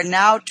they are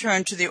now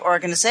turned to the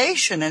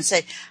organization and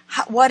say,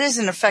 what is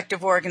an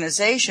effective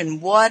organization?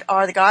 What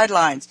are the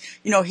guidelines?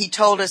 You know, he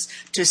told us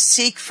to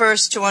seek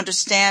first to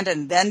understand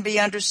and then be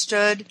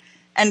understood,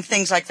 and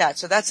things like that.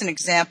 So that's an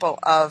example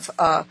of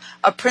a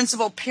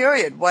principle,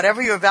 period.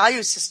 Whatever your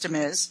value system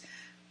is,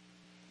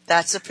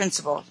 that's a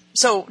principle.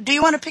 So do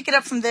you want to pick it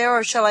up from there,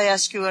 or shall I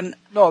ask you?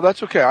 No,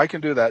 that's okay. I can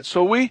do that.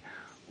 So we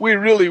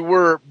really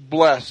were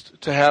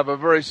blessed to have a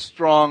very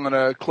strong and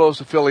a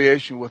close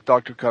affiliation with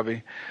Dr.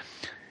 Covey.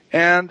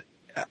 And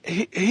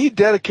he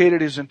dedicated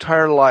his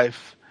entire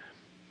life,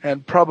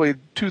 and probably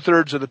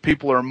 2/3 of the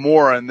people or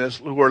more in this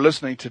who are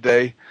listening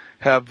today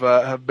have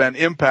been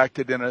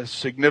impacted in a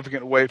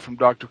significant way from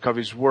Dr.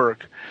 Covey's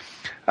work.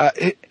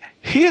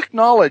 He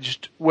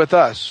acknowledged with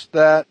us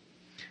that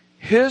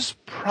his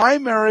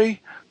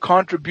primary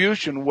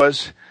contribution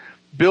was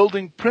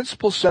building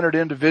principle-centered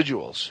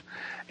individuals.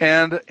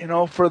 And, you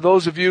know, for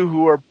those of you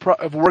who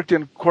have worked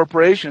in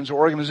corporations or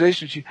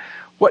organizations,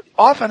 what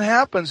often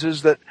happens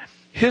is that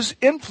his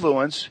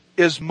influence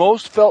is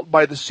most felt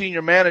by the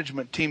senior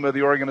management team of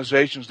the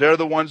organizations. They're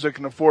the ones that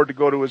can afford to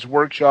go to his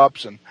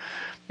workshops, and,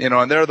 you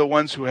know, and they're the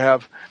ones who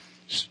have,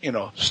 you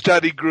know,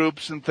 study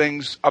groups and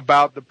things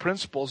about the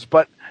principles.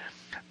 But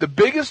the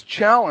biggest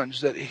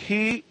challenge that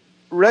he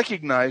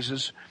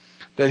recognizes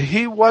that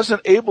he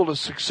wasn't able to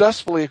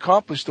successfully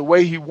accomplish the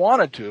way he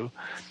wanted to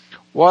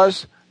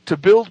was to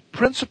build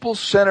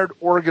principle-centered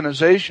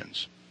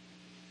organizations.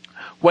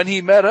 When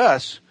he met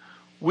us,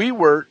 we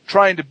were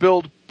trying to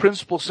build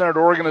principle-centered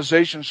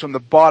organizations from the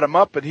bottom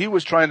up, but he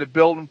was trying to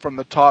build them from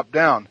the top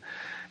down.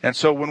 And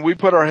so when we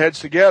put our heads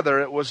together,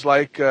 it was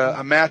like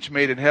a match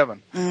made in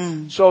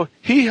heaven. So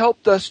he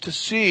helped us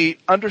to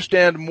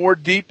understand more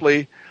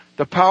deeply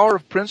the power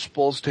of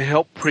principles to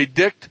help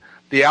predict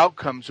the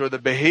outcomes or the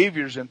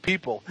behaviors in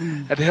people,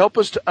 and to help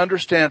us to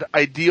understand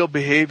ideal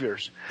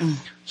behaviors.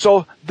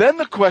 So then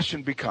the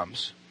question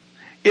becomes,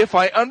 if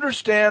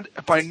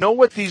I know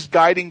what these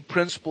guiding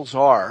principles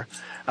are,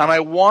 and I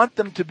want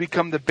them to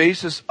become the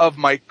basis of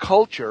my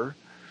culture,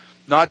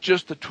 not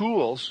just the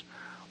tools,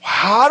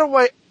 how do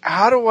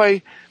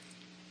I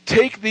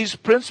take these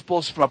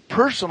principles from a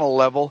personal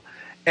level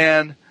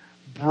and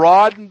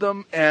broaden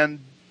them and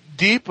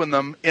deepen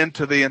them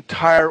into the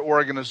entire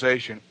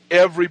organization?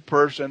 Every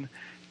person,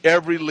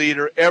 every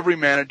leader, every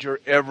manager,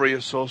 every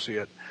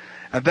associate.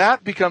 And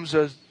that becomes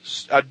a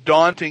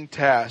daunting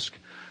task.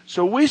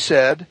 So we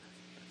said,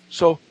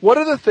 so what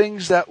are the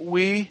things that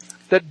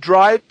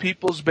drive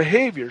people's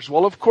behaviors?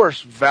 Well, of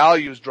course,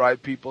 values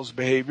drive people's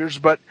behaviors,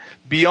 but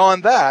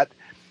beyond that,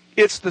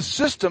 it's the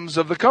systems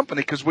of the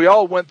company, because we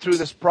all went through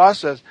this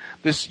process,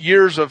 this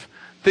years of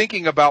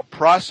thinking about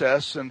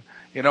process and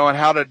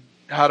how to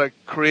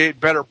create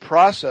better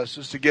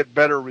processes to get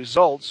better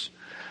results.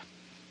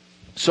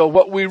 So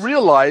what we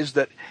realized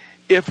that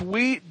if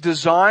we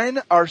design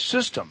our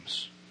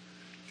systems,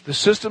 the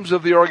systems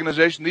of the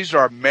organization, these are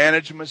our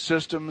management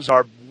systems,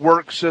 our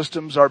work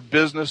systems, our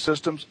business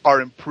systems,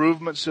 our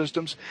improvement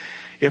systems.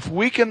 If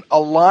we can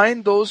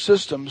align those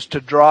systems to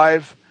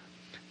drive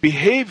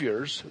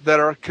behaviors that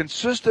are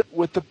consistent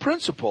with the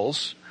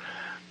principles,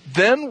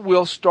 then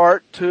we'll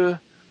start to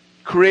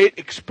create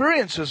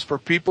experiences for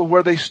people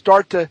where they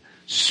start to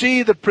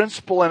see the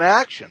principle in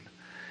action.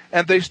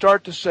 And they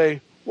start to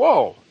say,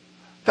 whoa,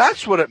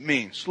 that's what it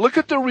means. Look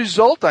at the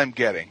result I'm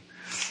getting.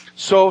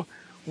 So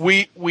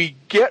we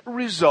get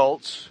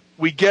results,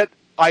 we get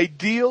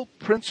ideal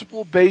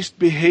principle-based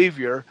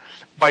behavior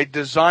by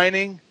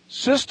designing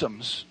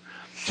systems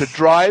to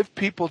drive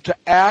people to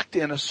act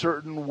in a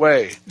certain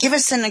way. Give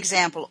us an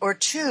example, or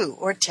 2,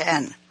 or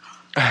 10.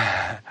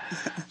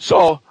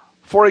 So,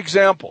 for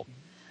example,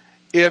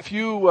 if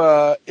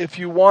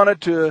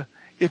the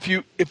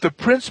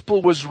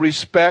principle was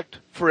respect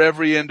for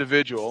every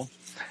individual,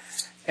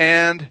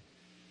 and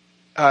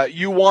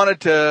you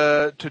wanted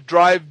to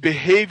drive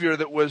behavior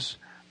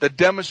that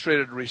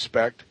demonstrated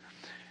respect,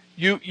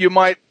 you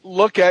might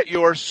look at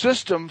your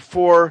system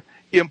for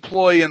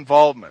employee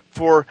involvement,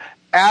 for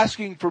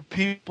asking for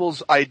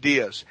people's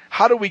ideas.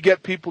 How do we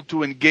get people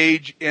to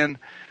engage in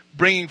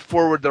bringing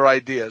forward their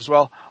ideas?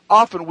 Well,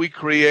 often we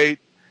create,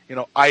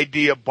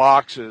 idea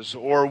boxes,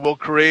 or we'll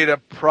create a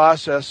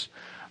process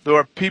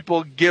where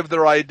people give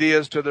their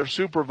ideas to their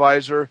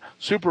supervisor.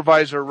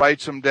 Supervisor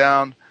writes them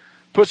down,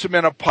 puts them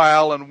in a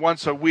pile, and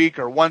once a week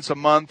or once a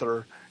month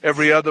or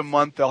every other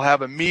month they'll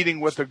have a meeting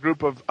with a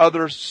group of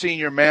other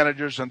senior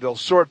managers, and they'll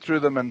sort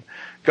through them and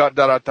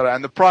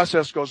and the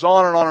process goes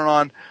on and on and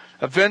on.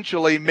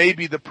 Eventually,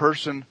 maybe the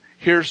person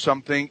hears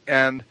something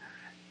and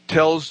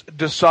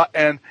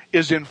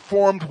is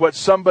informed what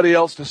somebody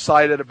else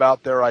decided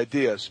about their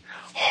ideas.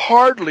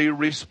 Hardly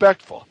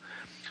respectful.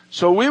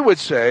 So we would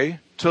say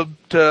to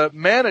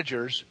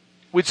managers,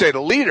 we'd say to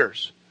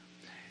leaders,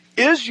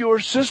 is your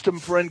system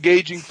for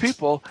engaging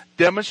people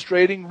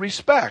demonstrating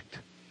respect?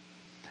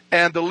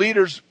 And the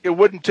leaders, it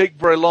wouldn't take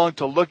very long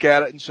to look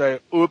at it and say,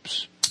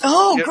 oops.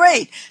 Oh,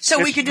 great.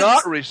 So we could do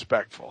not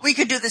respectful. We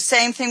could do the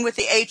same thing with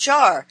the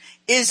HR.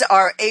 Is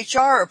our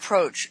HR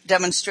approach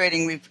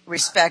demonstrating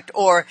respect,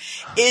 or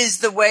is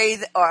the way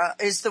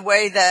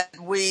that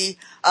we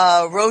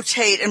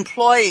rotate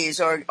employees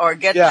or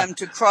get them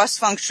to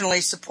cross-functionally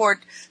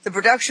support the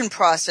production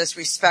process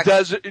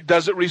respectful?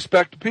 Does it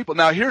respect people?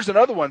 Now, here's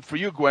another one for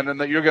you, Gwendolyn,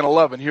 that you're going to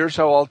love, and here's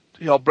how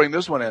I'll bring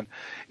this one in.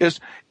 Is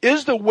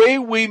the way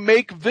we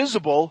make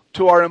visible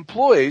to our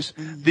employees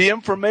the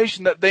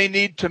information that they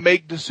need to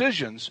make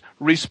decisions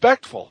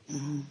respectful?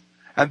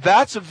 And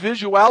that's a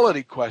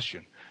visuality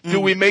question. Do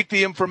we make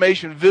the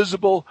information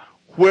visible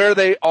where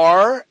they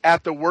are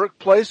at the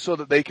workplace so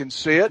that they can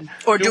see it?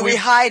 Or do we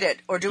hide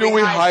it? Or do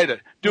we hide it?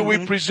 Do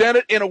we present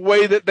it in a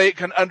way that they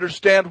can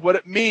understand what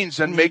it means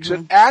and makes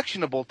it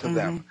actionable to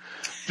them?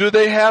 Do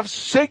they have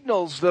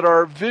signals that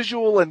are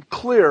visual and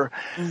clear?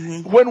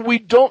 When we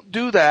don't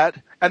do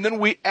that, and then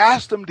we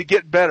ask them to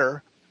get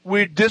better,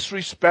 we're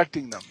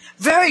disrespecting them.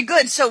 Very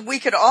good. So we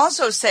could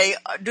also say,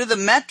 are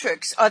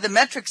the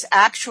metrics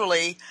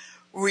actually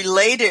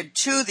related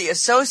to the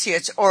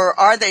associates, or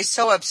are they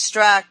so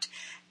abstract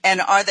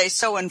and are they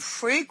so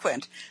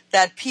infrequent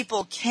that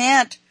people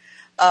can't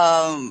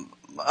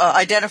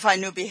identify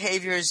new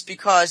behaviors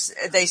because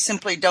they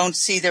simply don't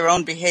see their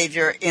own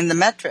behavior in the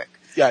metric?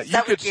 Yeah,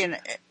 yes,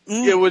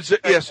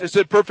 it's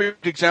a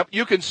perfect example.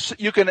 You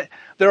can.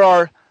 There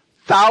are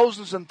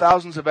thousands and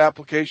thousands of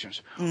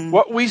applications.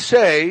 What we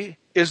say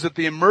is that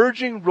the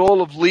emerging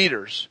role of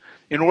leaders,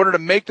 in order to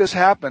make this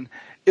happen,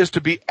 is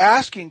to be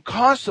asking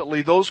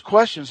constantly those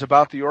questions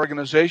about the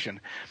organization.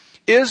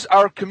 is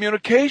our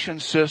communication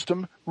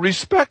system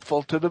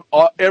respectful to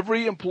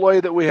every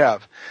employee that we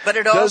have? But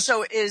it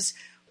also is,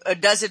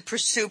 does it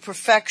pursue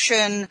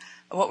perfection?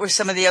 What were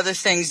some of the other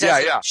things?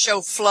 Does it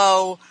show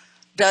flow?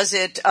 Does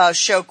it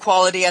show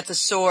quality at the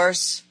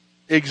source?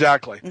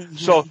 Exactly. Mm-hmm.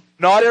 So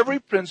not every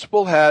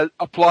principle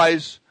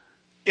applies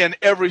in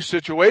every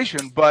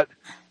situation, but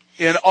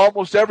in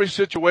almost every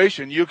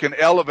situation you can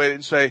elevate it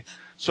and say,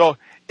 so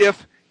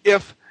if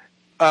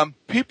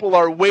people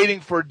are waiting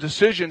for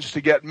decisions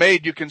to get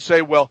made, you can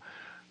say, well,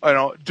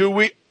 to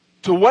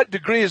what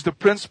degree is the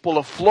principle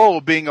of flow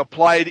being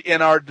applied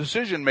in our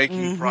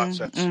decision-making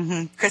process?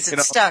 Because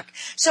it's stuck.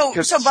 So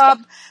Bob,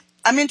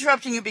 I'm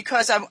interrupting you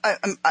because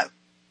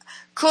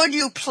could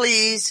you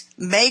please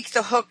make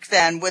the hook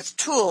then with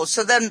tools?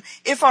 So then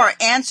if our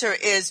answer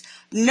is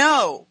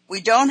no,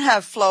 we don't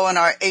have flow in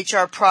our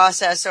HR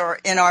process or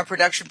in our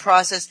production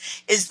process,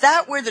 is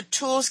that where the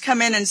tools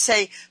come in and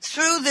say,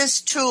 through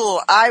this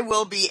tool, I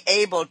will be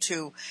able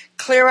to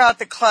clear out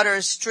the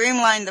clutter,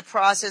 streamline the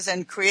process,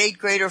 and create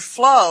greater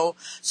flow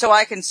so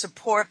I can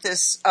support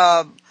this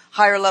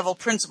higher level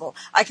principle?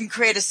 I can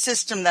create a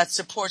system that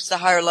supports the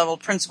higher level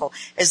principle.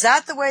 Is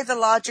that the way the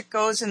logic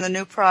goes in the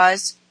new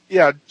prize?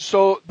 Yeah,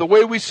 so the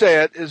way we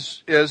say it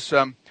is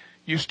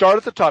you start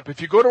at the top. If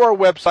you go to our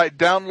website,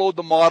 download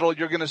the model,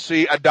 you're going to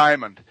see a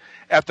diamond.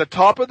 At the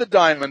top of the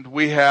diamond,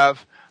 we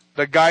have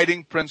the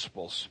guiding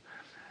principles.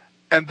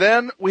 And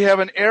then we have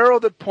an arrow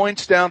that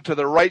points down to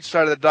the right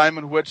side of the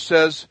diamond, which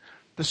says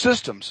the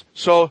systems.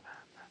 So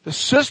the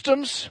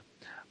systems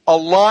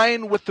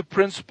align with the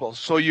principles.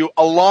 So you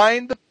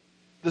align the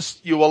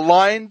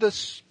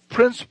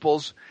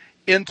principles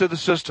into the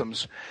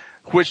systems,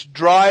 which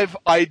drive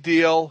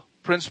ideal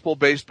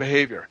principle-based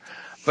behavior.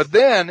 But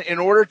then, in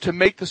order to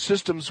make the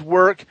systems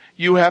work,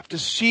 you have to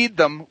seed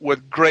them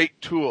with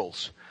great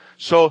tools.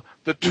 So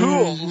the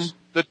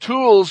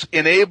tools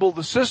enable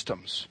the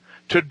systems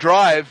to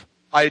drive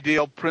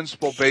ideal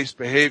principle-based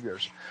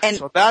behaviors. And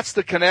so that's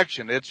the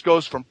connection. It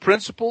goes from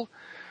principle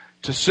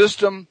to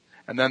system,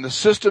 and then the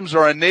systems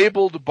are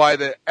enabled by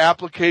the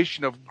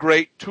application of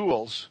great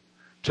tools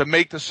to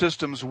make the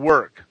systems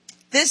work.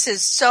 This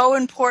is so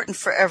important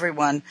for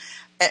everyone,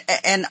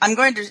 and I'm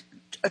going to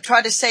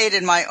try to say it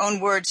in my own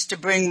words to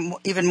bring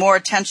even more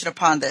attention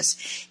upon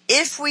this.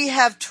 If we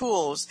have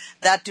tools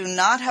that do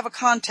not have a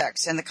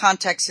context, and the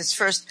context is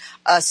first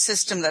a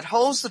system that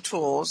holds the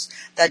tools,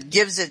 that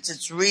gives it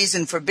its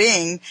reason for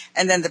being,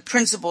 and then the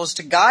principles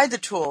to guide the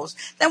tools,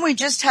 then we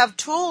just have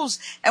tools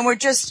and we're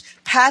just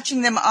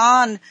patching them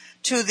on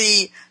to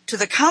the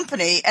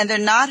company, and they're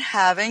not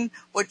having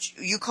what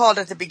you called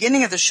at the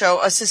beginning of the show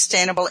a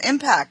sustainable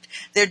impact.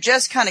 They're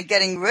just kind of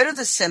getting rid of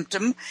the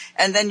symptom,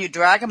 and then you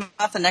drag them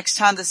out the next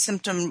time the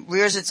symptom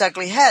rears its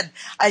ugly head.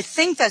 I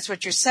think that's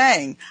what you're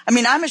saying. I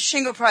mean, I'm a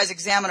Shingo Prize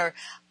examiner.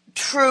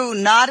 True,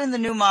 not in the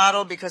new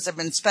model because I've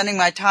been spending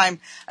my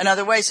time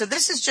another way. So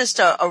this is just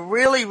a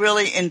really,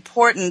 really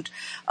important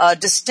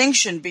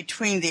distinction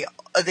between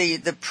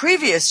the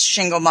previous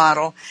Shingo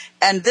model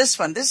and this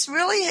one. This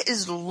really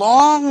is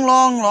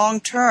long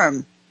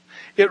term.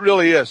 It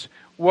really is.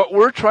 What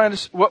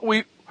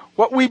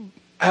we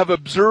have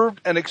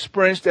observed and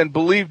experienced and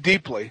believe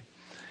deeply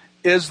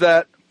is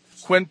that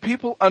when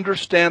people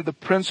understand the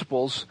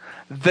principles,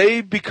 they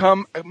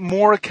become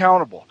more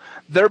accountable.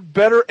 They're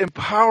better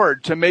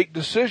empowered to make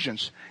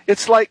decisions.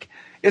 It's like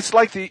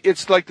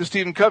the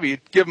Stephen Covey. You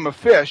give them a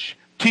fish,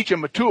 teach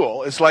him a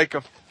tool. It's like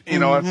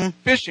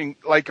fishing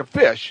like a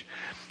fish,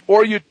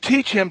 or you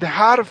teach him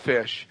how to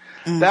fish.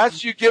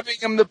 That's you giving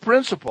him the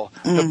principle.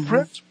 The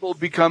principle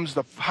becomes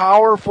the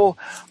powerful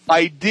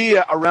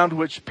idea around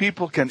which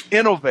people can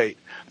innovate.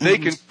 They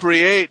can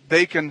create.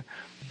 They can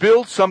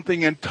build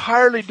something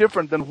entirely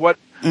different than what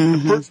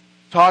the person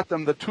taught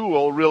them the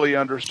tool really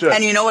understood.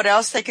 And you know what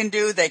else they can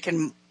do? They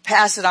can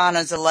pass it on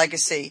as a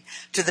legacy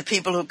to the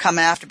people who come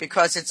after,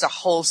 because it's a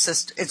whole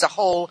system, it's a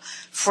whole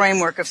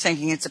framework of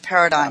thinking. It's a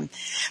paradigm.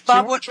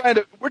 Bob, we're trying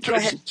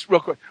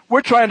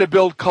to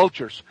build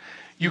cultures.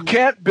 You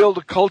can't build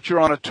a culture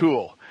on a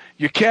tool.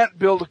 You can't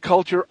build a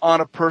culture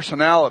on a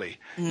personality.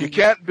 You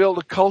can't build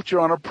a culture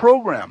on a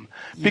program,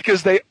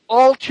 because they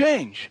all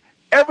change.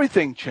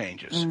 Everything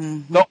changes.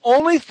 The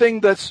only thing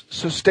that's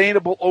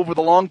sustainable over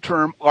the long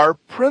term are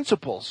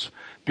principles,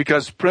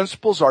 because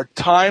principles are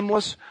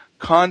timeless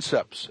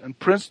concepts and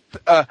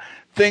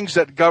things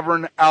that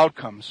govern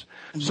outcomes.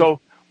 So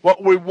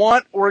what we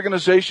want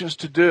organizations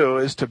to do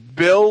is to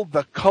build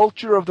the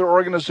culture of their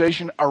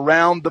organization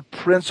around the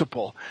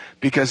principle,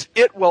 because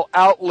it will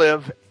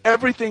outlive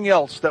everything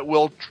else that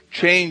will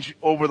change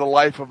over the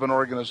life of an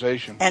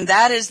organization. And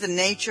that is the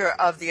nature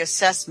of the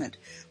assessment.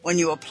 When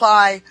you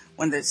apply,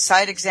 when the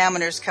site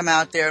examiners come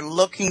out there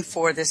looking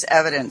for this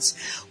evidence.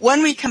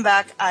 When we come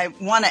back, I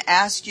want to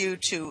ask you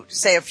to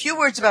say a few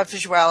words about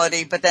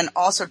visuality, but then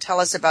also tell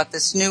us about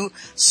this new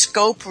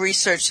scope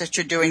research that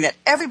you're doing that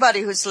everybody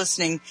who's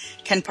listening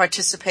can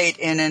participate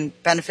in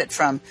and benefit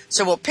from.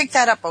 So we'll pick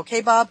that up,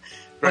 okay, Bob,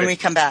 when we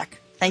come back.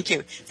 Thank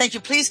you. Thank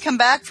you. Please come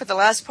back for the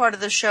last part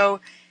of the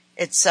show.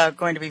 It's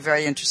going to be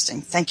very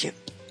interesting. Thank you.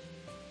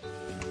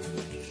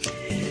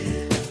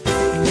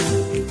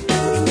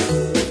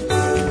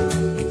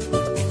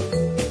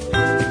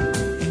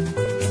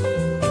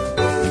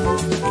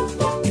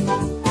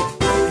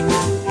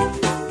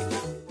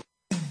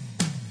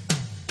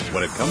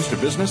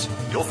 business?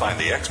 You'll find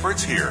the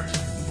experts here.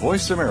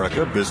 Voice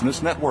America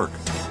Business Network.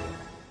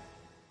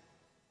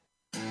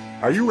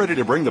 Are you ready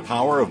to bring the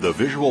power of the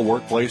visual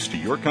workplace to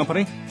your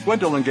company?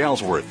 Gwendolyn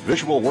Galsworth,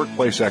 visual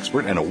workplace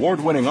expert and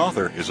award-winning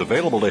author, is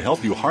available to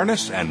help you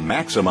harness and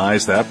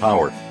maximize that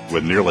power.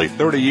 With nearly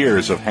 30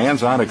 years of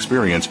hands-on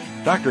experience,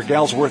 Dr.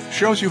 Galsworth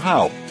shows you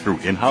how through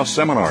in-house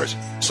seminars,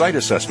 site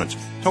assessments,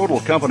 total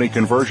company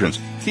conversions,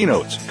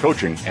 keynotes,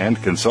 coaching,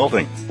 and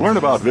consulting. Learn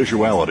about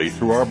visuality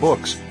through our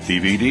books,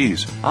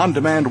 DVDs,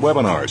 on-demand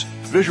webinars,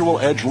 Visual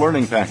Edge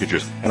learning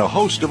packages, and a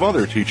host of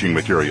other teaching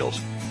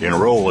materials.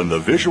 Enroll in the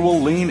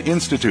Visual Lean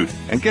Institute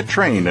and get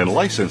trained and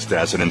licensed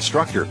as an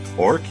instructor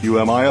or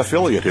QMI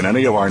affiliate in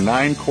any of our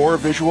 9 core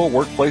visual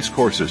workplace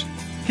courses.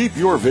 Keep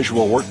your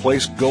visual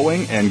workplace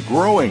going and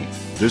growing.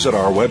 Visit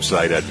our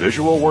website at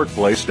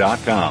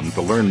visualworkplace.com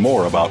to learn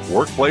more about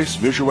workplace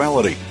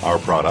visuality, our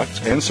products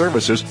and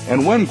services,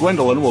 and when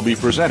Gwendolyn will be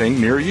presenting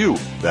near you.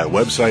 That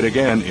website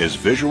again is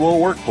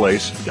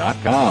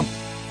visualworkplace.com.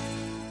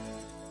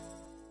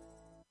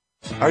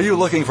 Are you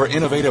looking for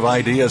innovative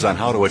ideas on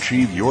how to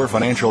achieve your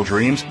financial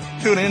dreams?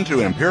 Tune in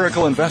to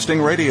Empirical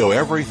Investing Radio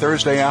every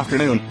Thursday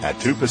afternoon at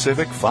 2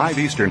 Pacific, 5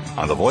 Eastern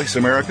on the Voice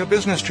America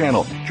Business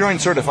Channel. Join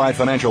certified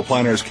financial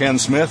planners Ken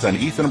Smith and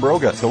Ethan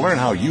Broga to learn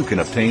how you can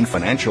obtain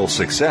financial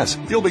success.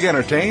 You'll be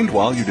entertained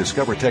while you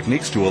discover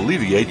techniques to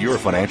alleviate your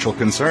financial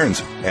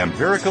concerns.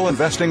 Empirical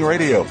Investing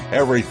Radio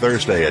every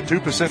Thursday at 2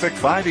 Pacific,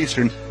 5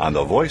 Eastern on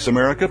the Voice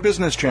America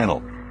Business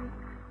Channel.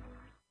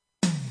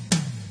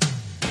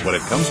 When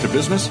it comes to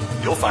business,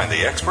 you'll find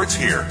the experts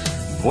here.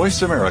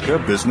 Voice America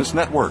Business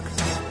Network.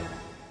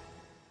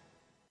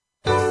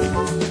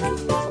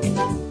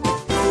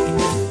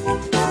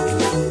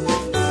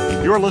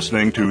 You're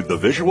listening to The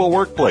Visual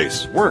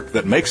Workplace, Work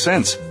That Makes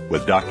Sense,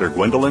 with Dr.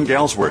 Gwendolyn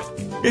Galsworth.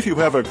 If you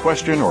have a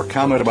question or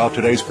comment about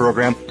today's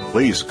program,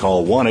 please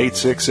call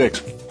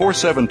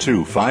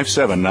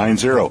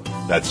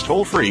 1-866-472-5790. That's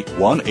toll-free,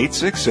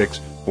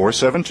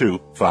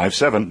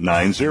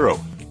 1-866-472-5790.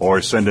 Or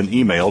send an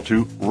email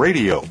to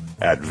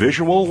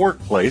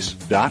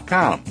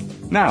radio@visualworkplace.com.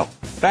 Now,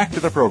 back to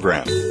the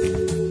program.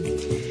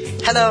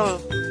 Hello,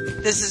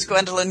 this is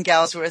Gwendolyn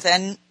Galsworth,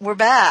 and we're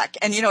back.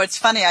 And, you know, it's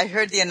funny, I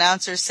heard the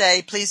announcer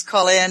say, please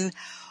call in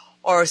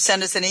or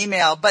send us an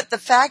email. But the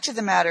fact of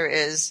the matter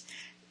is,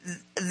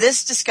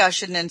 this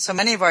discussion, and so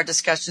many of our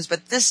discussions,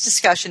 but this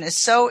discussion is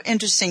so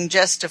interesting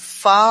just to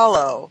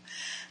follow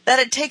that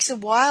it takes a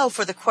while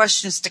for the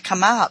questions to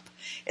come up.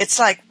 It's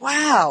like,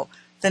 wow.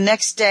 The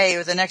next day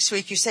or the next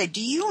week you say, do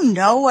you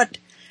know what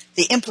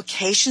the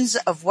implications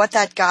of what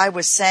that guy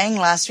was saying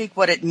last week,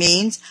 what it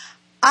means?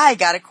 I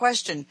got a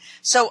question.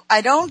 So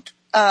I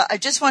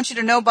just want you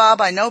to know, Bob,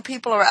 I know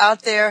people are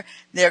out there.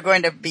 They're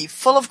going to be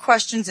full of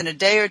questions in a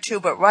day or two,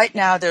 but right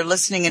now they're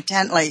listening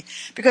intently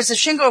because the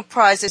Shingo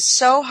Prize is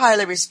so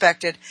highly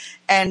respected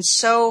and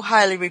so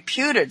highly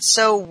reputed,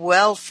 so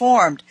well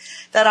formed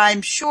that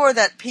I'm sure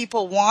that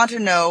people want to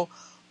know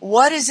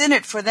what is in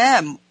it for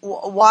them?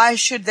 Why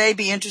should they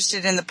be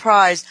interested in the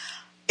prize?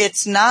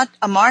 It's not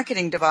a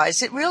marketing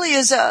device. It really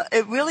is a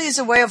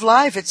way of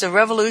life. It's a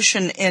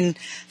revolution in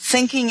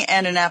thinking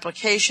and in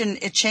application.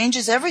 It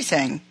changes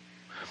everything.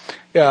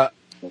 Yeah,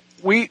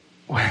 we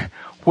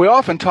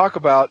often talk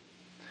about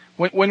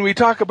when we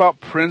talk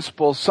about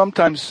principles.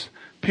 Sometimes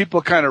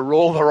people kind of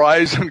roll their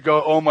eyes and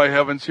go, "Oh my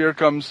heavens, here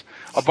comes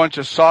a bunch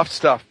of soft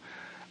stuff."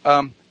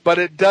 But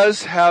it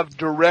does have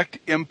direct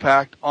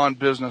impact on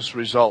business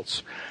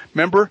results.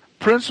 Remember,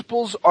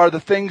 principles are the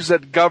things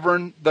that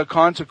govern the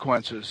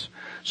consequences.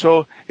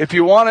 So if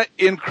you want to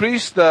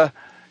increase the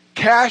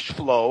cash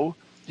flow,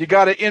 you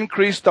got to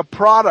increase the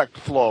product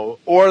flow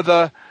or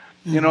the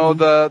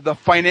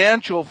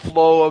financial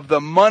flow of the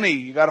money.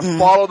 You got to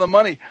follow the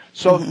money.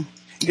 So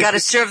you got to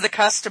serve the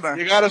customer.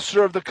 You got to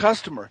serve the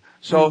customer.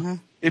 So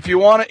if you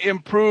want to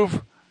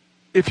improve,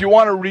 if you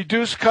want to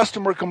reduce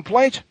customer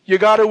complaints, you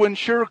got to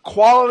ensure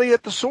quality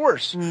at the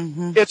source.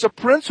 It's a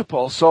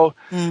principle. So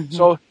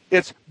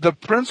it's the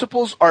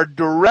principles are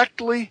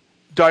directly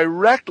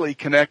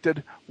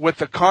connected with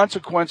the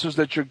consequences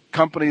that your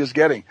company is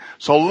getting.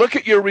 So look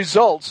at your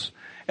results,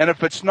 and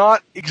if it's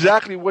not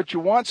exactly what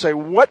you want, say,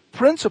 what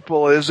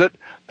principle is it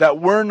that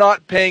we're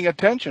not paying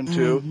attention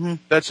to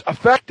that's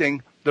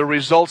affecting the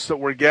results that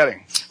we're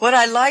getting? What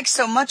I like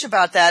so much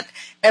about that,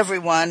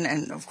 everyone,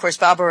 and of course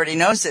Bob already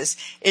knows this,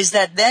 is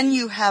that then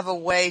you have a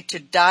way to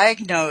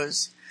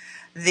diagnose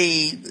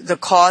the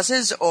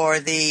causes or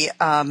the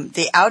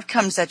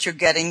outcomes that you're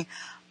getting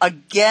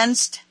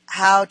against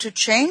how to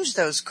change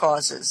those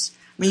causes.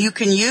 I mean, you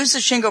can use the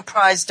Shingo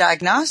Prize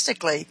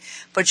diagnostically,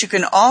 but you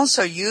can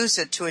also use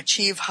it to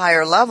achieve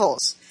higher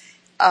levels.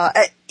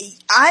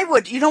 I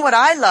would, you know what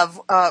I love,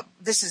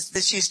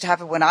 this used to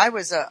happen when I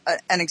was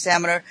an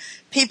examiner.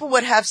 People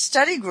would have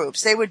study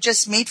groups. They would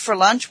just meet for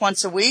lunch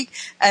once a week,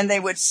 and they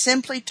would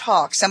simply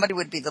talk. Somebody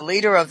would be the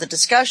leader of the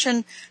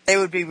discussion. They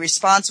would be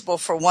responsible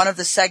for one of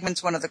the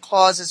segments, one of the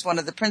clauses, one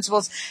of the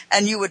principles,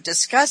 and you would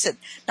discuss it.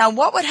 Now,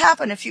 what would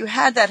happen if you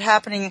had that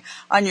happening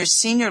on your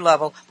senior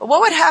level? But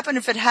what would happen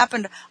if it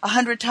happened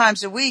 100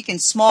 times a week in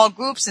small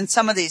groups in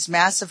some of these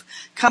massive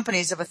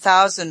companies of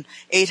 1,000,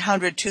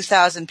 800,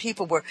 2,000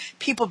 people, where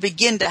people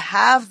begin to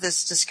have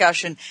this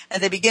discussion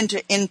and they begin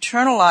to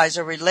internalize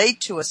or relate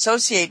to,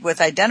 associate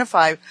with,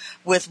 identify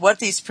with what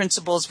these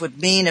principles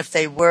would mean if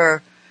they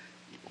were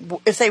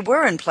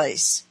in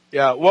place?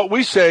 Yeah, what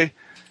we say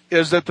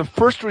is that the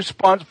first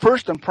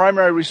and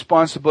primary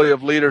responsibility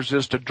of leaders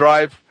is to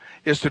drive,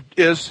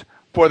 is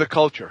for the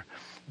culture.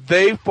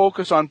 They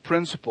focus on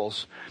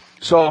principles.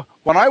 So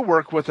when I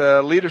work with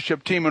a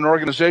leadership team and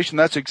organization,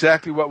 that's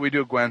exactly what we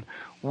do, Gwen.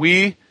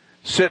 We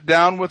sit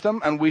down with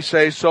them and we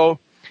say, so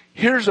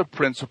here's a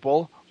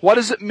principle. What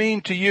does it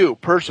mean to you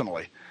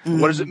personally?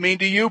 Mm-hmm. What does it mean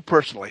to you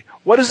personally?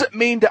 What does it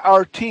mean to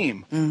our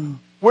team? Mm-hmm.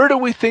 Where do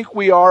we think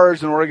we are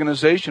as an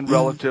organization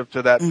relative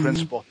to that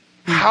principle?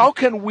 Mm-hmm. How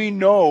can we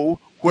know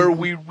where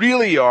we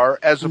really are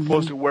as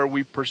opposed to where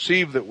we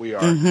perceive that we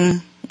are? Mm-hmm.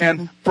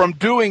 And from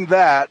doing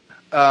that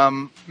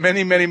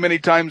many, many, many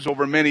times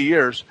over many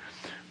years,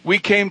 we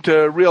came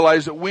to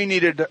realize that we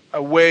needed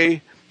a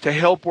way to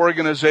help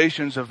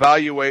organizations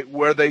evaluate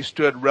where they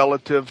stood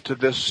relative to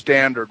this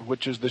standard,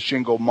 which is the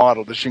Shingo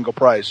model, the Shingo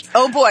Prize.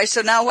 Oh boy,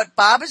 so now what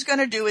Bob is going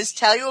to do is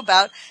tell you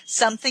about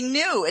something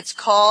new. It's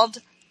called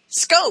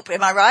SCOPE,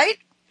 am I right?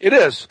 It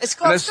is. It's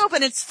called SCOPE,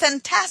 and it's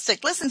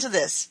fantastic. Listen to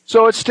this.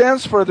 So it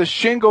stands for the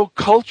Shingo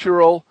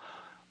Cultural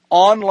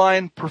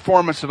Online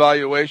Performance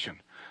Evaluation.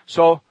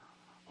 So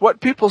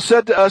what people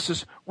said to us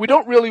is, we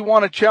don't really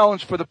want a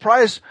challenge for the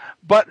prize,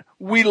 but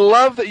we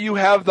love that you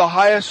have the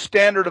highest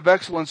standard of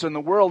excellence in the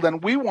world,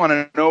 and we want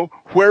to know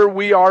where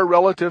we are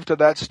relative to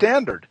that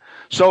standard.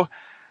 So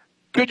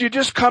could you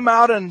just come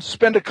out and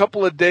spend a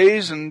couple of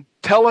days and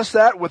tell us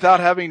that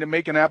without having to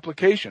make an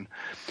application?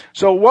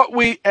 So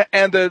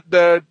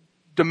the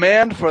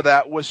demand for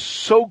that was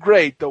so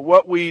great that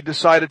what we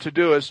decided to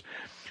do is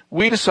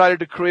we decided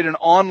to create an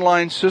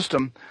online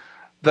system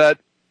that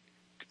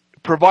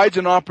provides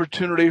an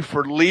opportunity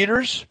for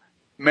leaders,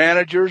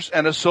 managers,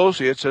 and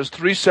associates as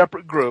 3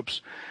 separate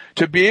groups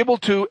to be able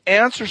to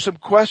answer some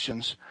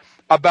questions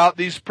about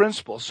these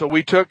principles. So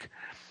we took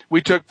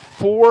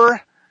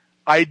 4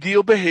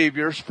 ideal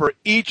behaviors for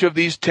each of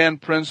these 10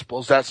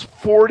 principles. That's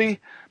 40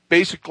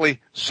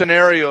 basically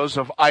scenarios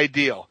of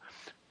ideal.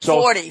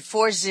 So 40.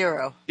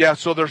 Yeah,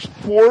 so there's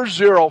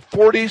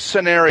 40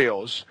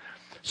 scenarios.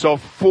 So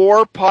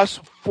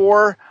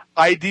 4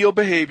 ideal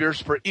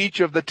behaviors for each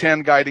of the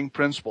 10 guiding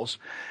principles.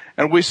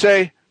 And we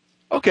say,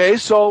 okay,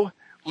 so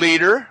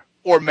leader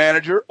or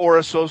manager or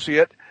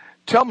associate,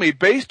 tell me,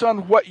 based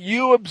on what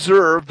you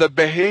observe the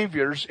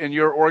behaviors in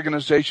your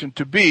organization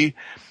to be,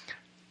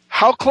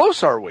 how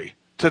close are we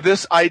to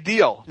this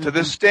ideal, to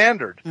this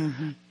standard?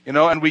 Mm-hmm.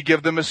 And we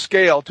give them a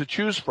scale to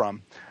choose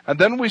from. And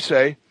then we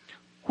say,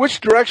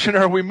 which direction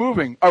are we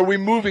moving? Are we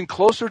moving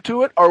closer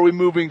to it? Or are we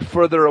moving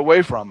further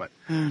away from it?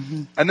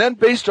 Mm-hmm. And then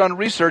based on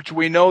research,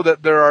 we know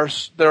that there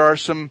are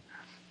some,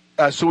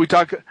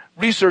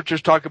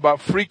 researchers talk about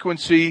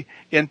frequency,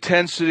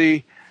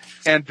 intensity,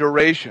 and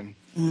duration,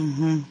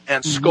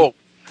 and scope.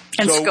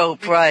 And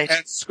scope, right.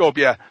 And scope,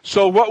 yeah.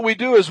 So what we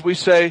do is we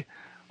say,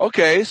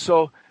 okay,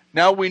 so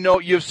now we know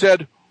you've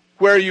said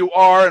where you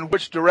are and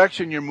which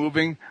direction you're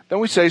moving. Then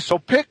we say, so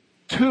pick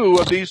 2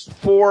 of these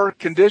 4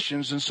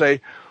 conditions and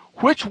say,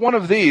 which one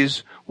of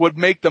these would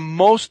make the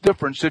most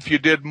difference if you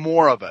did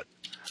more of it?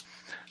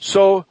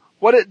 So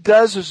what it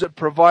does is it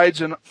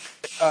provides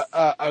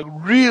a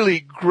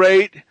really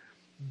great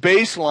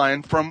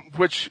baseline from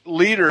which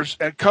leaders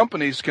and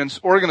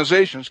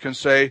organizations can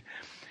say,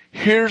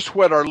 here's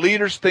what our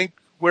leaders think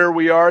where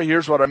we are,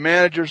 here's what our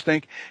managers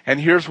think,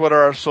 and here's what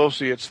our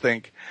associates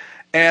think.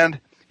 And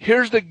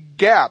here's the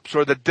gaps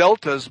or the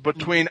deltas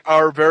between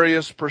our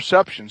various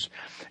perceptions.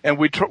 And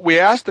we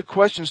ask the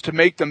questions to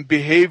make them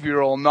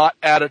behavioral, not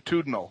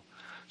attitudinal.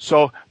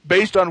 So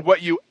based on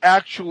what you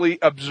actually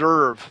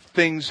observe,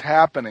 things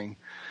happening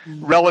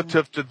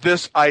relative to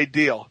this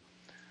ideal.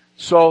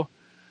 So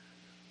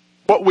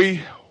what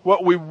we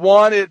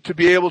want it to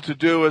be able to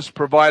do is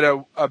provide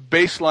a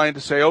baseline to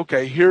say,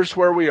 okay, here's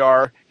where we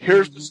are,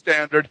 here's the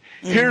standard,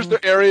 here's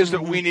the areas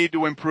that we need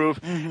to improve,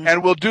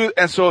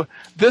 and so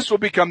this will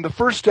become the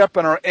first step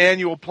in our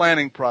annual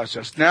planning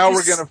process. Now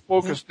we're going to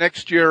focus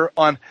next year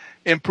on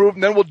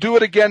improvement, then we'll do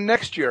it again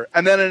next year,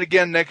 and then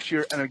again next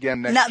year, and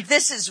again next year. Now,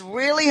 this is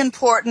really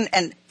important,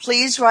 and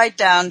please write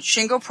down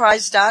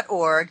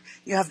shingoprize.org.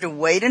 You have to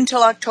wait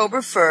until October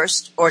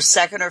 1st or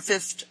 2nd or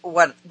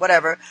 5th,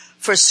 whatever,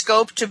 for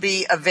SCOPE to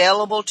be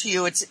available to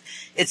you. It's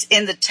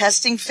in the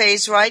testing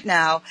phase right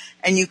now,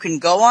 and you can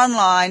go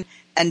online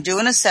and do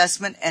an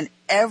assessment, and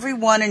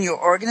everyone in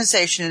your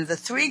organization in the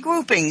 3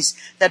 groupings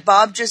that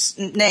Bob just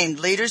named,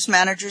 leaders,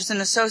 managers, and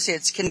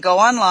associates, can go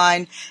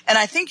online. And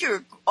I think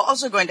you're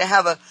also going to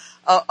have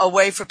a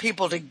way for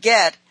people to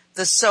get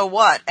the so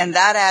what, and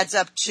that adds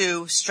up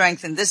to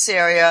strength in this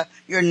area.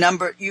 Your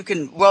number, you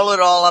can roll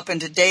it all up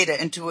into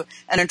data, into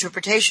an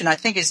interpretation, I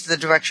think is the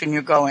direction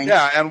you're going.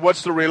 Yeah, and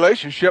what's the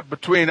relationship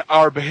between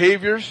our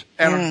behaviors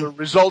and the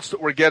results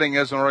that we're getting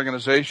as an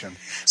organization?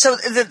 So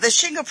the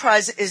Shingo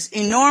Prize is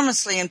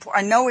enormously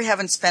important. I know we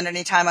haven't spent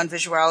any time on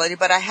visuality,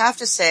 but I have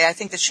to say I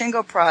think the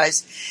Shingo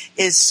Prize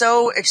is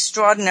so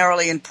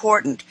extraordinarily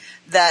important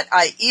that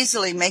I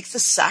easily make the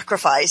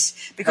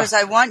sacrifice, because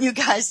I want you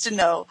guys to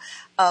know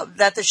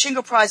that the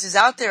Shingo Prize is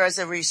out there as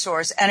a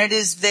resource, and it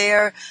is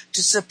there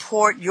to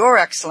support your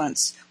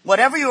excellence,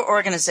 whatever your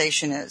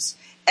organization is,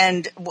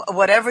 and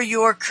whatever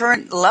your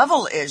current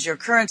level is, your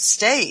current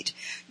state.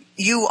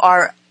 You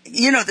are,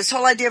 this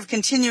whole idea of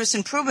continuous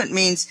improvement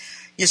means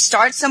you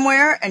start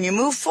somewhere and you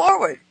move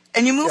forward,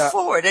 and you move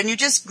forward, and you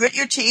just grit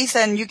your teeth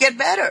and you get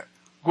better.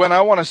 Gwen, I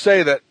want to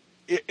say that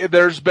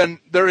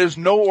there is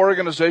no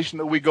organization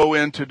that we go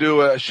in to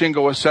do a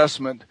Shingo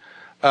assessment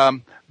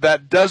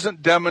that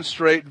doesn't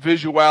demonstrate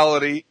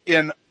visuality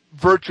in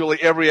virtually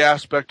every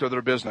aspect of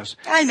their business.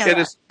 I know. It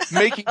is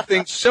making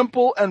things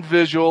simple and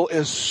visual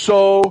is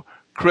so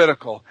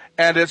critical,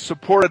 and it's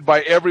supported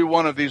by every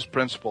one of these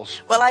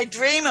principles. Well, I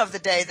dream of the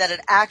day that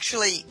it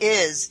actually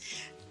is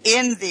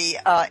in the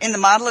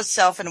model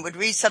itself, and it would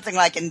read something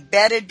like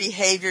embedded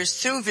behaviors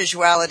through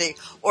visuality,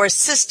 or a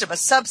system, a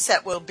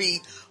subset will be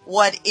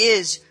what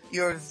is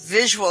your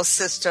visual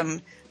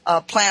system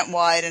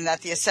plant-wide, and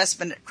that the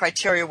assessment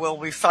criteria will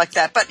reflect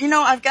that. But,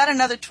 I've got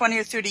another 20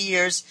 or 30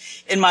 years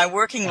in my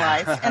working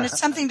life, and it's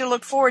something to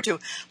look forward to.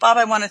 Bob,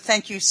 I want to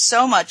thank you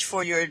so much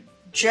for your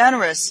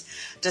generous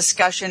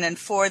discussion and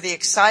for the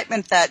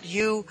excitement that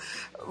you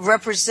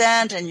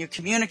represent and you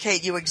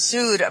communicate, you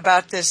exude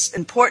about this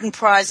important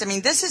prize. I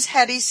mean, this is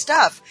heady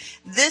stuff.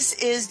 This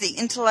is the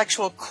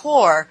intellectual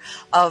core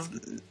of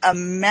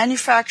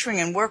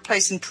manufacturing and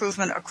workplace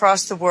improvement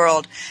across the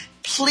world.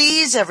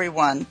 Please,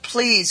 everyone,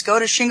 please go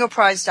to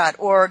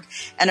shingoprize.org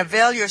and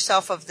avail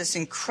yourself of this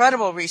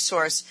incredible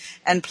resource.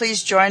 And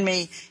please join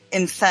me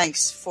in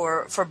thanks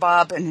for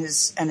Bob and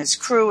his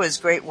crew, his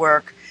great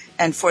work,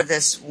 and for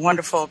this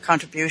wonderful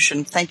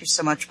contribution. Thank you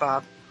so much,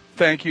 Bob.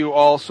 Thank you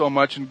all so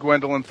much. And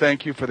Gwendolyn,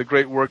 thank you for the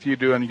great work you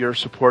do and your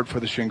support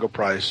for the Shingo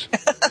Prize.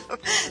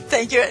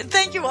 Thank you.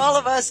 Thank you, all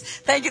of us.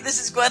 Thank you.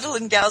 This is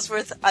Gwendolyn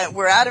Galsworth.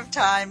 We're out of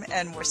time,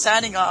 and we're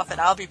signing off, and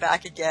I'll be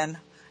back again.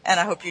 And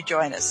I hope you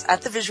join us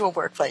at the Visual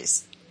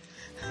Workplace.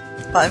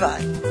 Bye-bye.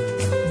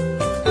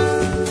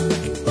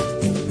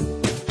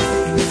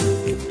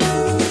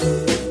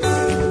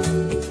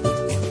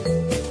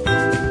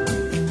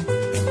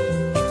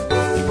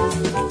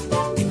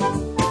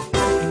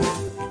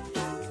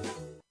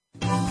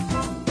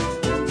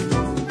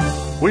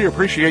 We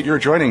appreciate your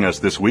joining us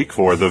this week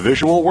for The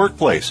Visual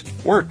Workplace,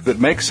 work that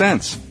makes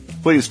sense.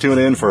 Please tune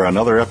in for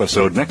another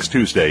episode next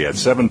Tuesday at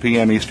 7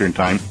 p.m. Eastern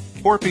Time,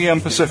 4 p.m.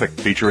 Pacific,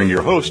 featuring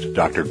your host,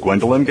 Dr.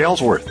 Gwendolyn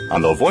Galsworth,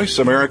 on the Voice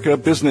America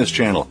Business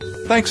Channel.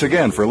 Thanks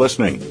again for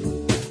listening.